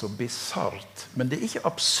altså bizarrt, men det ikke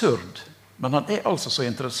absurd. Men han altså så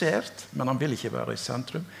interessert, men han vil ikke være i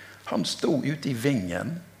sentrum. Han stod ute i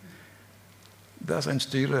vingen, der en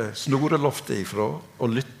styrer snoreloftet ifra og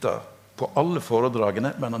lyttet på alle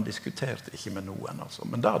foredragene, men han diskuterte ikke med noen. Altså.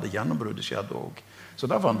 Men da hadde gjennombruddet skjedd også. Så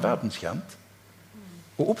da var han verdenskjent.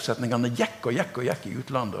 Og oppsetningene gikk i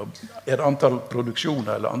utlandet. Det antall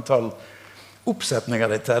produksjoner eller antall oppsetninger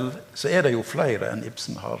det til, så det jo flere enn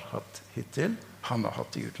Ibsen har hatt hittil. Han har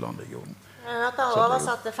hatt i utlandet, Jon. Jeg har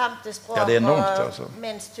oversatt til 50 språk Ja, det er enormt, og altså.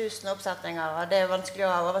 minst 1000 oppsetninger. Og det er vanskelig å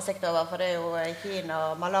ha oversikt over, for det er jo i Kina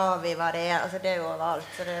og Malawi hva det er. Altså det er jo overalt,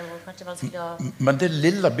 så det er jo kanskje vanskelig å... Men det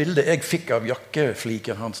lille bildet jeg fikk av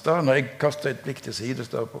jakkefliken hans da, når jeg kastet et blikk til sides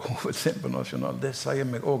da på hovedscenen på Nasjonal, det sier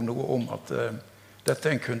meg også noe om at dette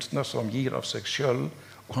er en kunstner som gir av seg selv,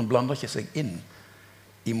 og han blander ikke seg inn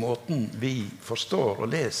i måten vi forstår og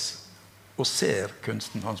leser og ser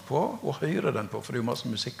kunsten hans på, og hører den på, for det er jo masse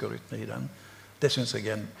musikk og rytme i den. Det synes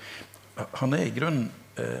jeg han er i grunnen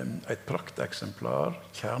et prakteksemplar,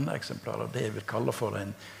 kjerneeksemplar av det jeg vil kalle for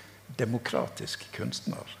en demokratisk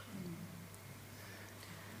kunstner.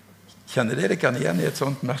 Kjenner dere kan igjen i et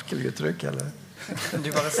sånt merkelig uttrykk, eller? Du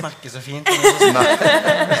bare snakker så fint.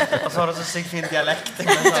 Og så har du så sykt fin dialekt.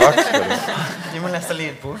 Takk skal du. Du må lese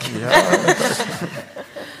lydbok. Ja.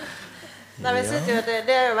 Nei, men jeg synes jo,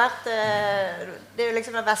 det har jo vært det er jo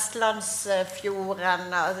liksom den Vestlandsfjorden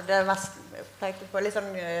altså det tenkte på litt sånn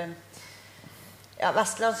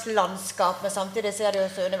vestlandslandskap, men samtidig så er det jo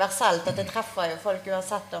så universelt at det treffer jo folk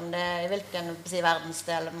uansett om det er i hvilken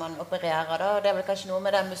verdensdel man opererer da, og det er vel kanskje noe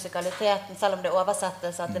med den musikaliteten, selv om det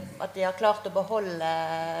oversettes at de har klart å beholde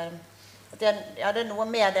at det er noe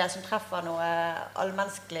med det som treffer noe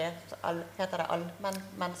allmenneskelig heter det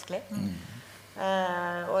allmenneskelig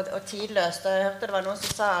og tidløst. Og jeg hørte det var noen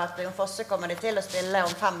som sa at Jon Fosse kommer de til å spille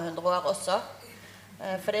om 500 år også,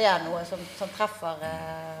 for det er noe som treffer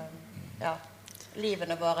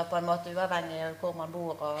livene våre på en måte, uavhengig av hvor man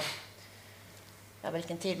bor og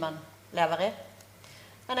hvilken tid man lever i.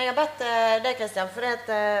 Men jeg har bedt deg, Kristian, for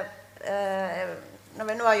når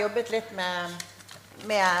vi nå har jobbet litt med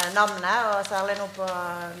navnet, og særlig nå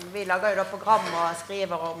vi lager jo da program og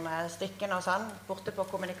skriver om stykkene og sånn, borte på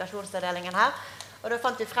kommunikasjonsavdelingen her, og da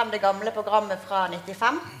fant vi frem det gamle programmet fra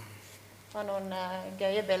 95. Det var noen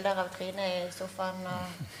gøye bilder av Trine i sofaen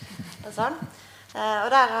og sånn. Og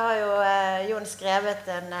der har jo Jon skrevet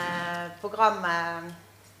en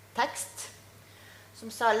programtekst som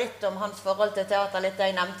sa litt om hans forhold til teater, litt det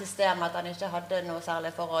jeg nevnte i sted med at han ikke hadde noe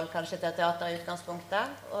særlig forhold kanskje til teater i utgangspunktet,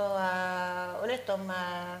 og litt om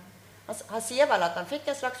han sier vel at han fikk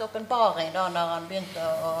en slags åpenbaring da når han begynte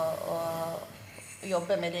å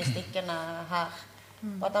jobbe med de stykkene her,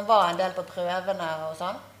 og at han var en del på prøvene og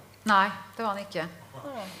sånn. Nei, det var han ikke.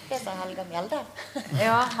 Det sa Helga Mjelde.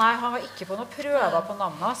 Ja, nei, han var ikke på noen prøver på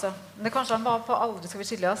navnet, altså. Men kanskje han var på Aldri skal vi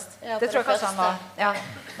skilles. Ja, det tror jeg kanskje han var. Ja.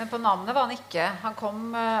 Men på navnet var han ikke. Han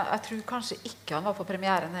kom, jeg tror kanskje ikke han var på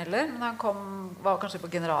premieren heller, men han var kanskje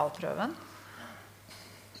på generalprøven.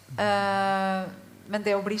 Men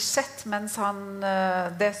det å bli sett mens han,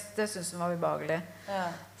 det synes han var ubehagelig. Ja.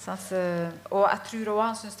 Og jeg tror også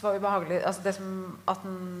han synes det var ubehagelig altså det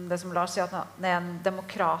som Lars sier at han er en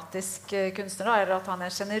demokratisk kunstner da, eller at han er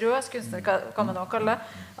en generøs kunstner kan man også kalle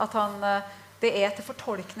at det er til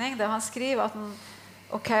fortolkning det han skriver at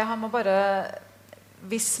han må bare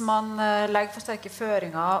hvis man legger for sterke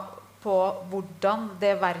føringer på hvordan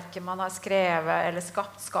det verket man har skrevet eller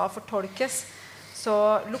skapt skal fortolkes så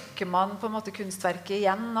lukker man på en måte kunstverket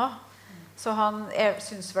igjen nå. Så han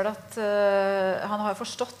synes vel at han har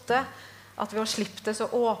forstått det, at ved å slippe det så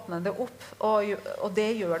åpner det opp, og det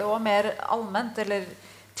gjør det også mer allment, eller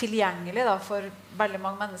tilgjengelig da, for veldig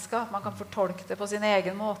mange mennesker. Man kan fortolke det på sin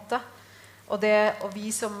egen måte. Og vi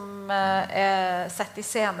som sett i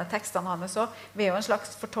scene tekstene hans også, vi er jo en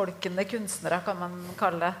slags fortolkende kunstnere, kan man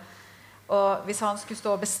kalle det. Og hvis han skulle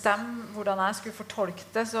stå og bestemme hvordan jeg skulle fortolke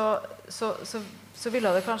det, så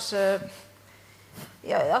ville det kanskje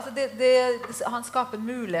ja, altså han skaper en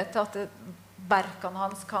mulighet til at verkene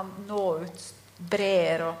hans kan nå ut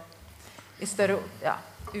bredere og i større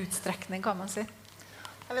utstrekning, kan man si.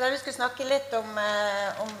 Jeg vil at vi skulle snakke litt om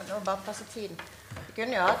bare passe tiden. Vi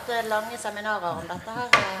kunne jo hatt lange seminarer om dette her.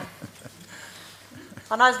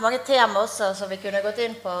 Han har så mange tema også som vi kunne gått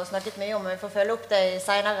inn på og snakket mye om, og vi får følge opp det i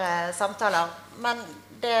senere samtaler. Men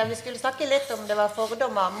vi skulle snakke litt om det var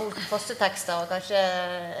fordommer mot Fosse-tekster, og kanskje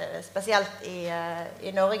spesielt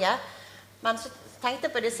i Norge. Men så tenkte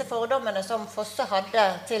jeg på disse fordommene som Fosse hadde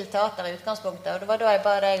til teater i utgangspunktet, og det var da jeg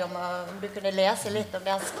ba deg om du kunne lese litt om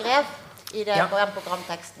det han skrev i det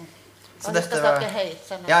programteksten. Og du skal snakke høyt.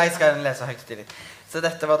 Sånn ja, jeg skal lese høyt til litt. Så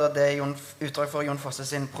dette var da det utdrag for Jon Fosse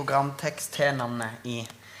sin programtekst til navnet i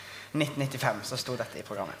 1995, så sto dette i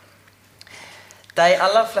programmet. De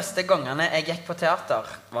aller fleste gangene jeg gikk på teater,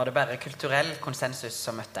 var det bare kulturell konsensus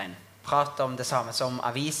som møtte en. Prate om det samme som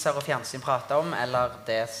aviser og fjernsyn pratet om, eller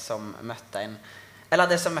det som møtte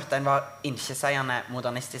en var innkjeseiende,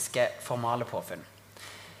 modernistiske, formale påfunn.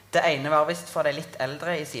 Det ene var visst for de litt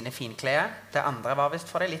eldre i sine finklede, det andre var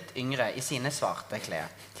visst for de litt yngre i sine svarte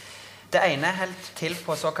klede. Det ene helt til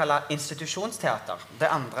på såkalt institusjonsteater, det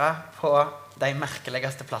andre på de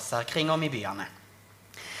merkeligste plasser kring om i byene.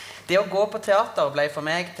 Det å gå på teater ble for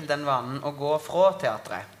meg til den vanen å gå fra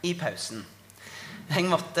teatret i pausen. Jeg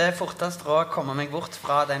måtte fortest komme meg bort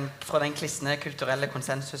fra den kristne kulturelle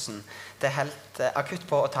konsensusen. Det er helt akutt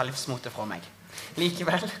på å ta livsmotet fra meg.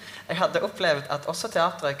 Likevel, jeg hadde opplevd at også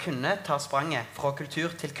teatret kunne ta spranget fra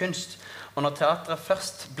kultur til kunst. Og når teatret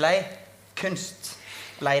først ble kunst,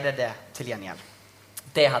 ble det til gjengjeld.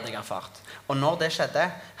 Det hadde jeg erfart. Og når det skjedde,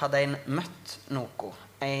 hadde jeg møtt noe.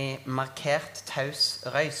 En markert taus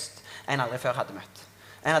røyst en aldri før hadde møtt.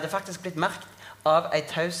 En hadde faktisk blitt merkt av en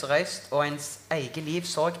taus røyst, og ens eget liv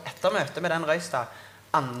så etter møtet med den røysta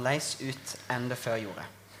annerledes ut enn det før gjorde.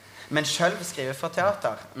 Men selv skrive for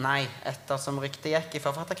teater, nei, ettersom ryktet gikk i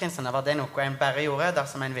forfatterkrinsene, var det noe en bare gjorde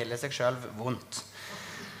dersom en ville seg selv vondt.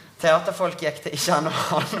 Teaterfolk gikk det ikke an å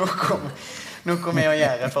ha noe med å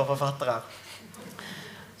gjøre for forfattere.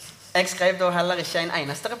 Jeg skrev da heller ikke en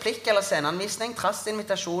eneste replikk eller sceneanvisning, trass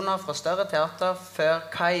invitasjoner fra større teater, før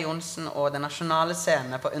Kai Johnsen og Den Nasjonale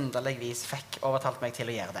Scene på underlig vis fikk overtalt meg til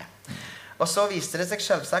å gjøre det. Og så viste det seg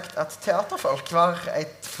selvsagt at teaterfolk var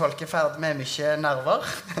et folkeferd med mye nerver,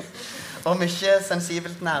 og mye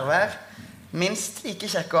sensibelt nærvær, minst like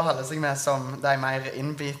kjekke å holde seg med som de mer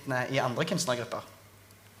innbitende i andre kunstnergrupper.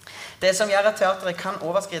 Det som gjør at teateret kan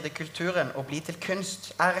overskride kulturen og bli til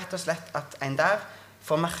kunst, er rett og slett at en der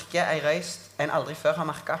får merke en røyst en aldri før har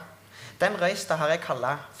merket. Den røysta har jeg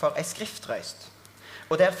kallet for en skriftrøyst.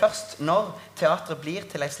 Og det er først når teatret blir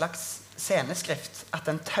til en slags sceneskrift at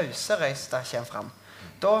den tause røysta kommer fram.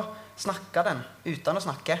 Da snakker den uten å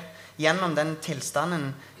snakke, gjennom den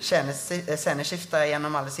tilstanden sceneskiftet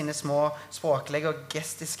gjennom alle sine små språklige og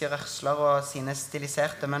gestiske rørsler og sine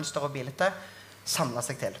stiliserte mønster og bilder samler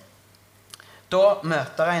seg til. Da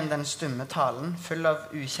møter en den stumme talen full av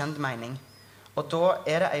ukjent mening. Og da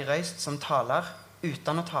er det en røyst som taler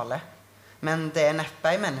uten å tale. Men det er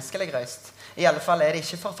neppe en menneskelig røyst. I alle fall er det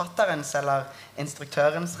ikke forfatterens eller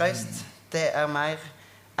instruktørens røyst. Det er mer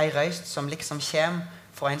en røyst som liksom kommer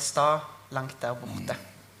fra en stad langt der borte.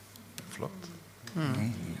 Flott.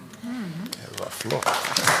 Det var flott.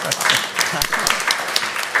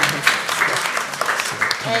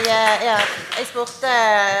 Jeg spurte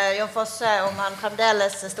Jon Fosse om han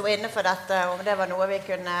fremdeles stod inne for dette, om det var noe vi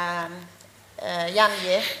kunne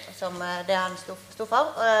gjengi som det han stod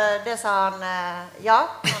for. Det sa han ja,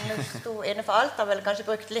 han stod inne for alt. Han ville kanskje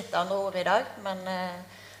brukt litt andre ord i dag,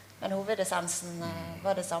 men hovedessensen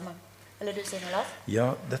var det samme. Eller du, Signe Lars?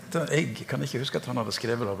 Ja, jeg kan ikke huske at han hadde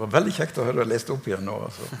skrevet det. Det var veldig kjekt å høre det lest opp igjen nå.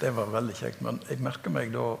 Altså. Det var veldig kjekt, men jeg merker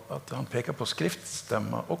meg da at han peker på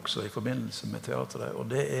skriftstemmer også i forbindelse med teatret, og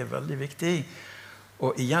det er veldig viktig.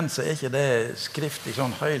 Og igjen så er ikke det skrift i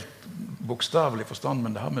sånn helt bokstavelig forstand,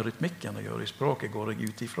 men det har med rytmikken å gjøre. I språket går jeg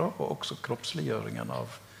ut ifra, og også kroppsliggjøringen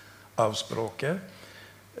av språket.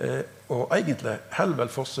 Og egentlig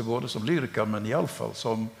Helvel Fosse både som lyriker, men i alle fall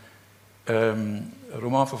som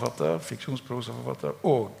romanforfatter, fiksjonsprosaforfatter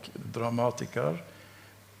og dramatiker,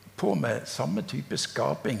 på med samme type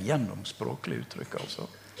skaping gjennom språklig uttrykk, altså.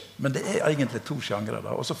 Men det er egentlig to sjangre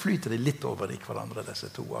da, og så flyter de litt over i hverandre,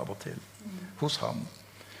 disse to av og til, hos ham.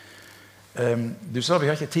 Du sa vi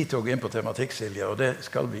har ikke tid til å gå inn på tematikk, Silja, og det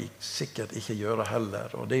skal vi sikkert ikke gjøre heller.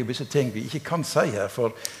 Og det er jo visse ting vi ikke kan si her,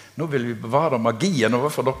 for nå vil vi bevare magien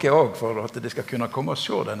overfor dere også, for at de skal kunne komme og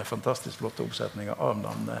se denne fantastisk flotte oppsetningen av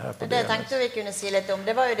navnet her på det tenkte vi kunne si litt om.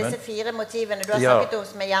 Det var jo disse 4 motivene du har snakket om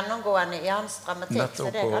som er gjennomgående i hans dramatikk, nettopp,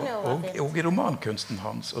 så det kan jo være fint. Og i romankunsten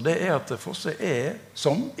hans, og det er at Fosse er,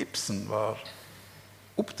 som Ibsen var,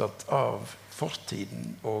 opptatt av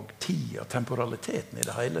fortiden og tida, temporaliteten i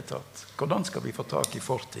det hele tatt. Hvordan skal vi få tak i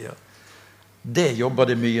fortida? Det jobber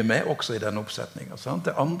det mye med, også i denne oppsetningen. Sant?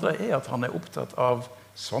 Det andre er at han er opptatt av,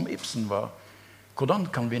 som Ibsen var, hvordan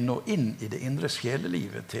kan vi nå inn i det indre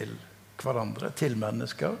sjelelivet til hverandre, til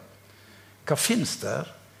mennesker? Hva finnes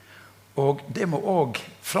der? Og det må også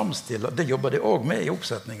framstille, det jobber det også med i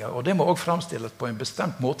oppsetninger, og det må også framstilles på en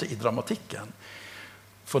bestemt måte i dramatikken.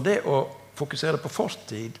 For det å fokusere på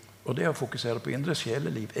fortid, og det å fokusere på indre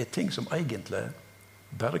sjeleliv er ting som egentlig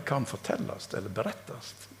bare kan fortelles eller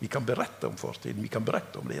berettes. Vi kan berette om fortiden, vi kan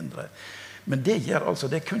berette om det indre. Men det gjør altså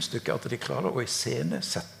det kunststykket at de klarer å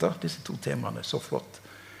iscenesette disse to temaene så flott.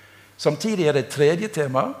 Samtidig er det et tredje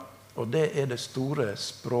tema, og det er det store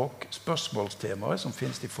språkspørsmålstemaet som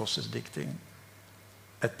finnes i Fosses dikting.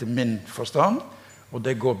 Etter min forstand, og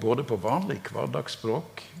det går både på vanlig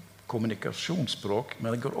hverdagsspråk, kommunikasjonsspråk,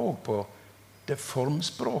 men det går også på det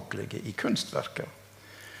formspråklige i kunstverker.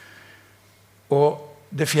 Og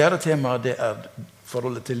det fjerde temaet, det er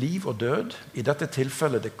forholdet til liv og død, i dette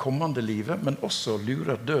tilfellet det kommende livet, men også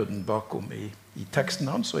lurer døden bakom i teksten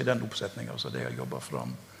hans og i den oppsetningen som det har jobbet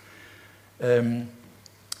fram.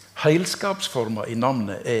 Heilskapsformen i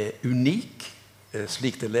navnet er unik,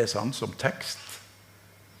 slik det leser han som tekst.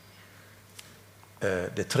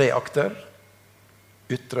 Det 3 akter,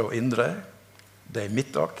 ytre og indre. Det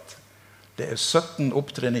midtakt. Det 17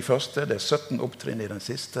 opptrinn i første, det 17 opptrinn i den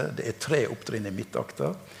siste. Det 3 opptrinn i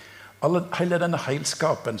midtakter. Hele denne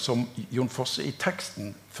heilskapen som Jon Fosse i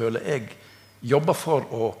teksten føler jeg jobber for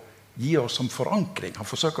å gi oss som forankring. Han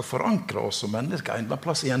forsøker å forankre oss som mennesker en eller annen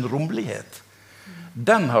plass i en romlighet.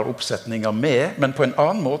 Den har oppsetninger med, men på en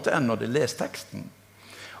annen måte enn når de leser teksten.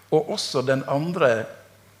 Og også den andre,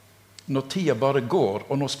 når tida bare går,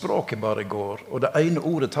 og når språket bare går, og det ene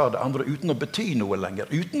ordet tar det andre uten å bety noe lenger,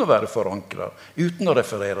 uten å være forankret, uten å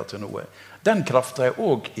referere til noe. Den kraften er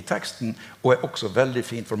også i teksten, og er også veldig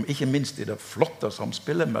fin, for ikke minst i det flotte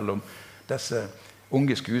samspillet mellom disse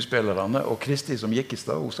unge skuespillerne, og Kristi som gikk i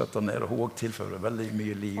stad, hun satt der nede, og hun også tilfører veldig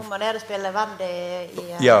mye liv. Hun må ned og spille Wendy i...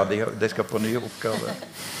 Ja, de skal på nye oppgaver.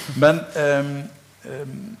 Men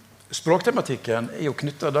språktematikken er jo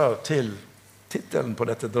knyttet da til titelen på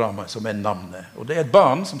dette dramaet, som er navnet. Og det er et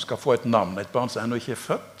barn som skal få et navn, et barn som ennå ikke er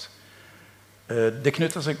født. Det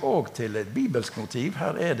knytter seg også til et bibelsk motiv.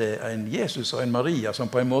 Her er det en Jesus og en Maria som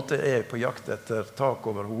på en måte er på jakt etter tak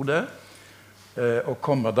over hodet, og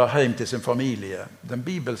kommer da hjem til sin familie. Den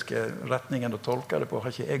bibelske retningen å tolke det på har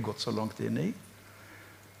ikke jeg gått så langt inn i.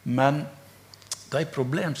 Men de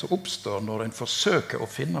problem som oppstår når en forsøker å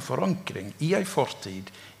finne forankring i en fortid,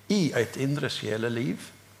 i et indre sjeleliv,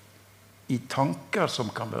 i tanker som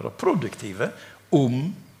kan være produktive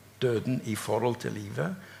om døden i forhold til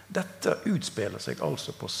livet. Dette utspiller seg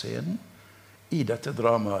altså på scenen i dette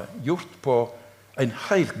dramaet, gjort på en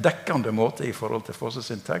helt dekkende måte i forhold til Fosse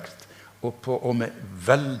sin tekst, og med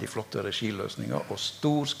veldig flotte regiløsninger og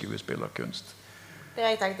stor skuespillerkunst. Det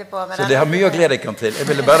jeg tenkte på med så det har mye å glede deg til. Jeg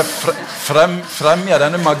ville bare fremje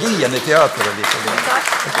denne magien i teateret.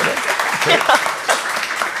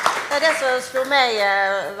 Det er det som slår meg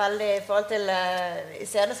veldig i forhold til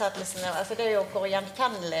iscenesettelsene. Altså, det er jo hvor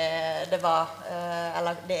gjenkjennelig det var,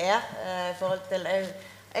 eller det er, i forhold til...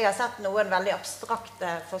 Jeg har sett noen veldig abstrakte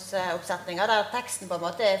Fosse-oppsetninger der teksten på en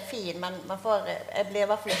måte er fin, men jeg blir i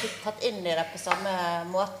hvert fall ikke tatt inn i det på samme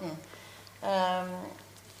måten.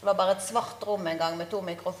 Det var bare et svart rom en gang med 2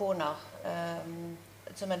 mikrofoner,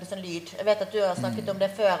 som en sånn lyd. Jeg vet at du har snakket om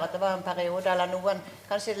det før, at det var en periode, eller noen,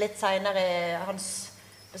 kanskje litt senere i hans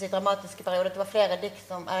dramatiske periode, at det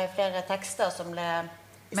var flere tekster som ble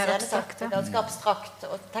iscenesatt, ganske abstrakt,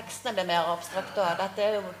 og tekstene ble mer abstrakte. Dette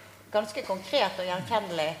er jo ganske konkret og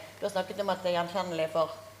gjenkjennelig. Du har snakket om at det er gjenkjennelig for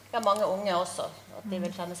mange unge også, at de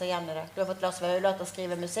vil kjenne seg igjen i det. Du har fått Lars Vaular til å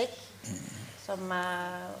skrive musikk, som...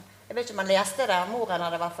 Jeg vet ikke om han leste det, moren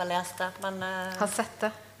hadde i hvert fall lest det, men... Han sett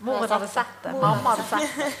det. Moren hadde sett det. Mamma hadde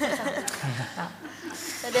sett det. Ja.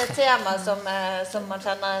 Det er et tema som man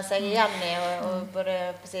kjenner seg igjen i, og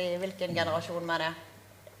både hvilken generasjon man er.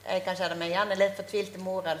 Jeg kan kjenne meg igjen, litt fortvilte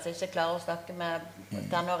moren som ikke klarer å snakke med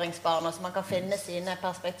tenåringsbarn, så man kan finne sine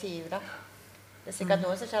perspektiv. Da. Det er sikkert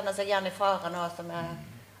noen som kjenner seg igjen i faren også, som er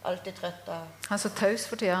alltid trøtt. Han er så taus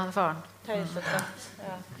for tiden, han faren. Taus og trøtt,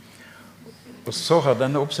 ja. Og så har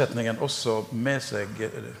denne oppsetningen også med seg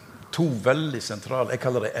 2 veldig sentrale, jeg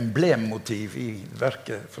kaller det emblemmotiv i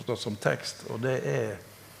verket, forstått som tekst, og det er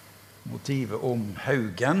motivet om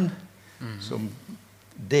Haugen, som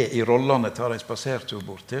det i rollene tar en spasertur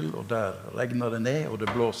bort til, og der regner det ned, og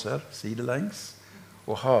det blåser sidelengs,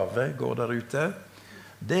 og havet går der ute.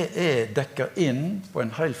 Det er dekket inn på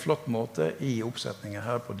en helt flott måte i oppsetningen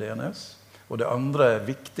her på DNS. Og det andre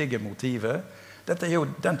viktige motivet, dette er jo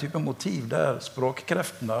den type motiv der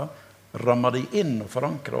språkkreftene rammer de inn og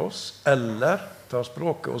forankrer oss, eller tar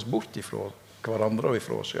språket oss bort ifra hverandre og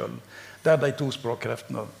ifra oss selv, der de 2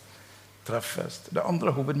 språkkreftene treffes. Det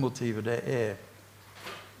andre hovedmotivet, det er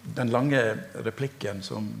den lange replikken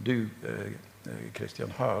som du, Kristian,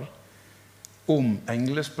 har om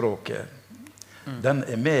englespråket. Den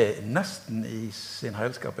er med nesten i sin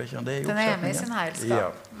heilskap, ikke? Det er den er med i sin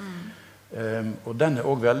heilskap. Ja. Og den er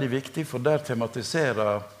også veldig viktig, for der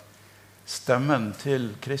tematiserer stemmen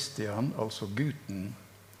til Kristian, altså gutten,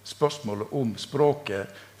 spørsmålet om språket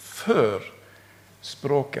før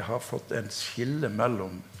språket har fått en skille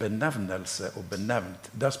mellom benevnelse og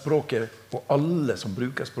benevnt, der språket og alle som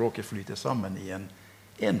bruker språket flyter sammen i en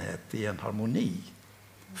enhet, i en harmoni,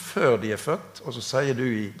 før de er født. Og så sier du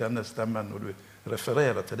i denne stemmen, når du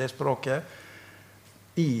refererer til det språket,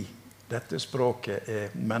 i dette språket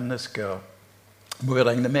er mennesker må vi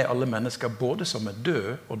regne med alle mennesker, både som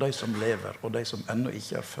døde, og de som lever, og de som ennå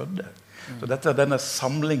ikke fødde. Så dette denne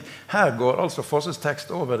samling. Her går altså Fosses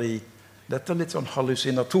tekst over i dette litt sånn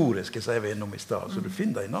hallusinatoriske, sier vi innom i stad, så du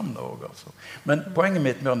finner det i navnet også, altså. Men poenget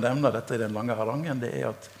mitt med å nevne dette i den lange harangen, det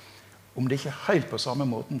at om det ikke er helt på samme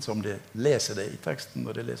måten som de leser det i teksten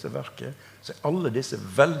og de leser verket, så er alle disse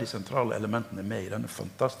veldig sentrale elementene med i denne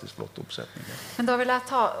fantastisk flotte oppsetningen. Men da vil jeg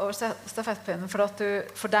ta over stafettpinnen,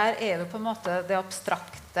 for der er det på en måte det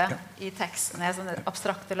abstrakte i teksten, det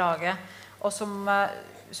abstrakte laget, og som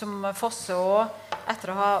Fosse også,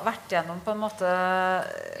 etter å ha vært gjennom på en måte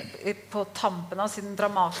på tampen av sin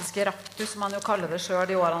dramatiske raptus, som han jo kaller det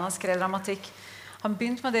selv i årene han skrev dramatikk. Han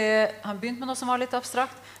begynte med noe som var litt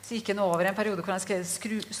abstrakt, så gikk han over i en periode hvor han skrev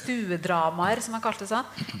stuedramaer, som han kalte seg.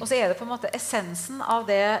 Og så er det på en måte essensen av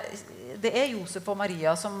det er Josef og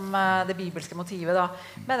Maria som det bibelske motivet da,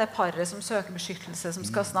 med det paret som søker beskyttelse, som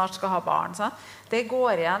snart skal ha barn. Så. Det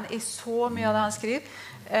går igjen i så mye av det han skriver.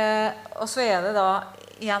 Og så er det da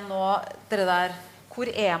igjen nå det der, hvor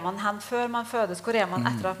er man hen før man fødes, hvor er man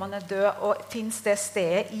etter at man er død, og finnes det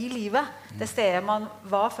stedet i livet, det stedet man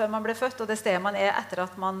var før man ble født, og det stedet man er etter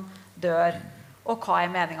at man dør, og hva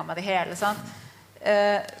er meningen med det hele, sant?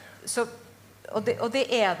 Og det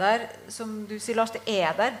er der, som du sier Lars, det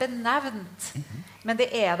er der benevnt, men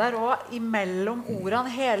det er der også imellom ordene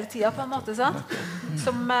hele tiden på en måte, sant?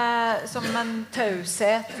 Som en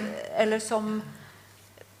taushet, eller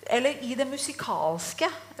i det musikalske,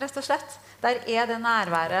 rett og slett. Der er det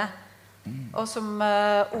nærværet. Og som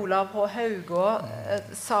Olav H. Haugå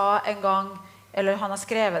sa en gang, eller han har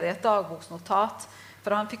skrevet det i et dagboksnotat,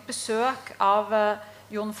 for han fikk besøk av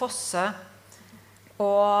Jon Fosse,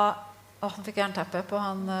 og han fikk jernteppe på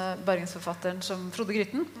han bergensforfatteren som Frode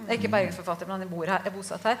Grytten. Ikke bergensforfatter, men han er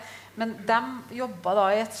bosatt her. Men de jobbet da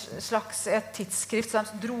i et tidsskrift, så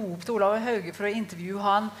de dro opp til Olav Hauge for å intervjue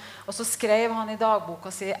han, og så skrev han i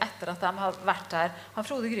dagboka si etter at de hadde vært der. Han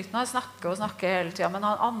Frode Grytten har snakket hele tiden, men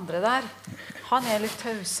han andre der, han er litt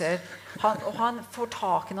tauser. Og han får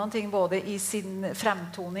tak i noen ting både i sin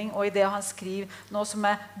fremtoning og i det han skriver, noe som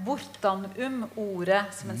er bortanum-ordet,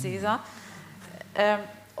 som han sier sånn.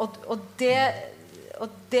 Og det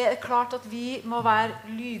er klart at vi må være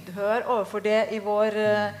lydhør overfor det i vår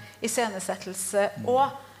iscenesettelse og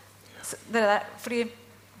det der, fordi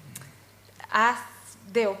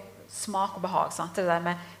det er jo smak og behag, sant? Det der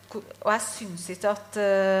med, og jeg synes ikke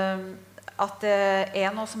at det er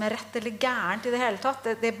noe som er rett eller gærent i det hele tatt.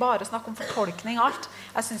 Det er bare snakk om fortolkning alt.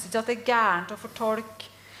 Jeg synes ikke at det er gærent å fortolke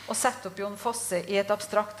og sette opp Jon Fosse i et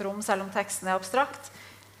abstrakt rom selv om teksten er abstrakt,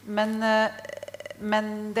 men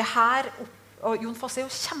det her, og Jon Fosse er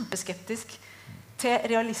jo kjempeskeptisk til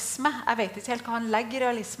realisme. Jeg vet ikke helt hva han legger i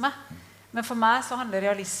realisme, men for meg så handler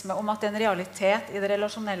realisme om at det er en realitet i det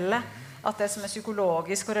relasjonelle, at det som er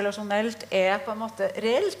psykologisk og relasjonelt er på en måte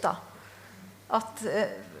reelt da. At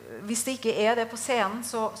hvis det ikke er det på scenen,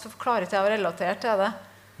 så klarer ikke jeg å relatere til det.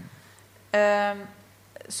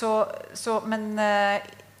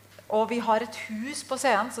 Og vi har et hus på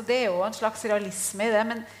scenen, så det er jo en slags realisme i det,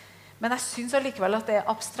 men jeg synes allikevel at det er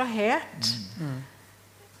abstrahert.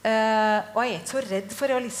 Og jeg er ikke så redd for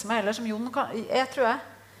realisme heller, som Jon tror jeg.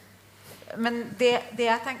 Men det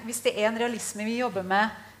jeg tenker, hvis det er en realisme vi jobber med,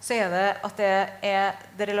 så er det at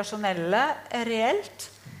det relasjonelle er reelt,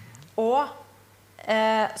 og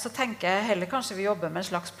så tenker jeg heller kanskje vi jobber med en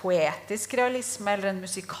slags poetisk realisme, eller en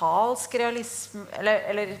musikalsk realisme,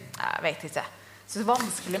 eller jeg vet ikke. Så det er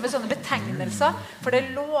vanskelig med sånne betegnelser, for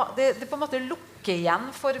det på en måte lukker igjen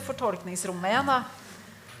for fortolkningsrommet igjen da.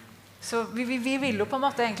 Så vi vil jo på en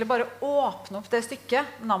måte egentlig bare åpne opp det stykket,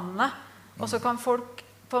 navnet, og så kan folk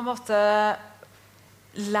på en måte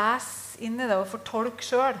lese inn i det og fortolke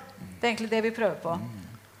selv. Det er egentlig det vi prøver på.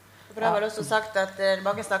 For da var det også sagt at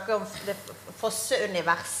mange snakker om det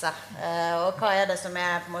Fosse-universet, og hva er det som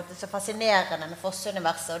er på en måte så fascinerende med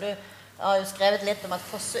Fosse-universet, og du har jo skrevet litt om at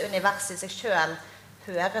Fosse-universet i seg selv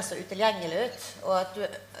høres så utilgjengelig ut, og at du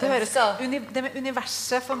det med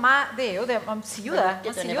universet for meg, det er jo det, man sier jo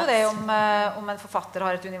det om en forfatter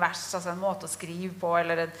har et univers, altså en måte å skrive på,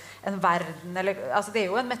 eller en verden, altså det er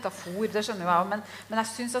jo en metafor, det skjønner jeg, men jeg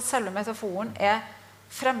synes at selve metaforen er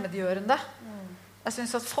fremmedgjørende. Jeg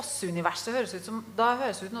synes at Fosse-universet høres ut som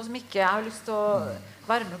noe som ikke jeg har lyst til å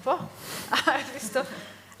være med på. Jeg har lyst til å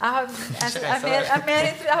jeg har lyst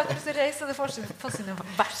til å reise det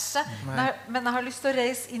Fosse-universet, men jeg har lyst til å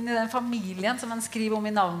reise inn i den familien som man skriver om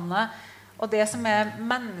i navnet, og det som er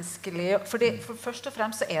menneskelig, for først og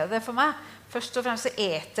fremst så er det for meg. Først og fremst så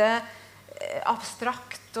er det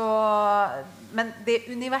abstrakt, men det er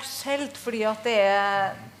universelt, fordi at det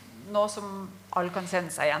er noe som alle kan kjenne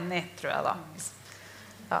seg igjen i, tror jeg da.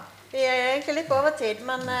 Ja. Vi egentlig litt på overtid,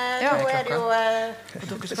 men nå det jo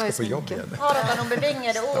Dere skal i sminke. Har dere noen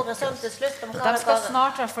bevingede ord sånn til slutt? Om De skal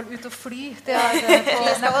snart I hvert fall ut og fly.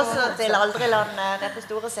 Vi skal også til Aldriland nede på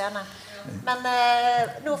store scene. Men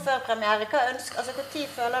nå før premiere, hvor tid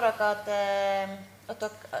føler dere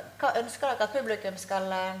hva ønsker dere at publikum skal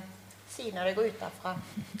si når de går ut derfra?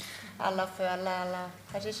 Eller føle, eller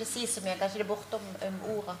kanskje ikke si så mye, kanskje det bortom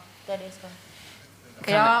ordet, det de skal...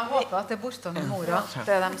 Ja, jeg håper at det bortom ordet.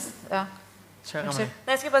 Det de, ja. Nei,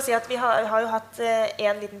 jeg skal bare si at vi har jo hatt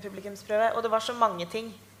en liten publikumsprøve, og det var så mange ting.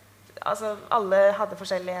 Altså, alle hadde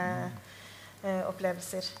forskjellige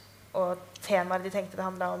opplevelser og temaer de tenkte det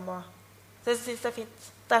handlet om. Så jeg synes det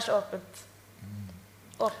fint. Det så åpent.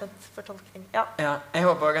 Åpent for tolkning. Ja. Ja, jeg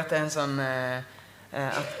håper også at det en sånn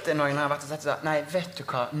at noen har vært og sett og sagt nei, vet du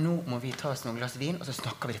hva, nå må vi ta oss noen glass vin og så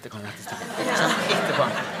snakker vi litt om dette stykket sånn, etterpå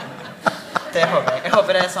det håper jeg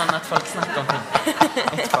håper det sånn at folk snakker om ting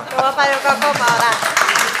etterpå. Da håper jeg dere kommer der.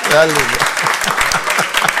 Veldig bra.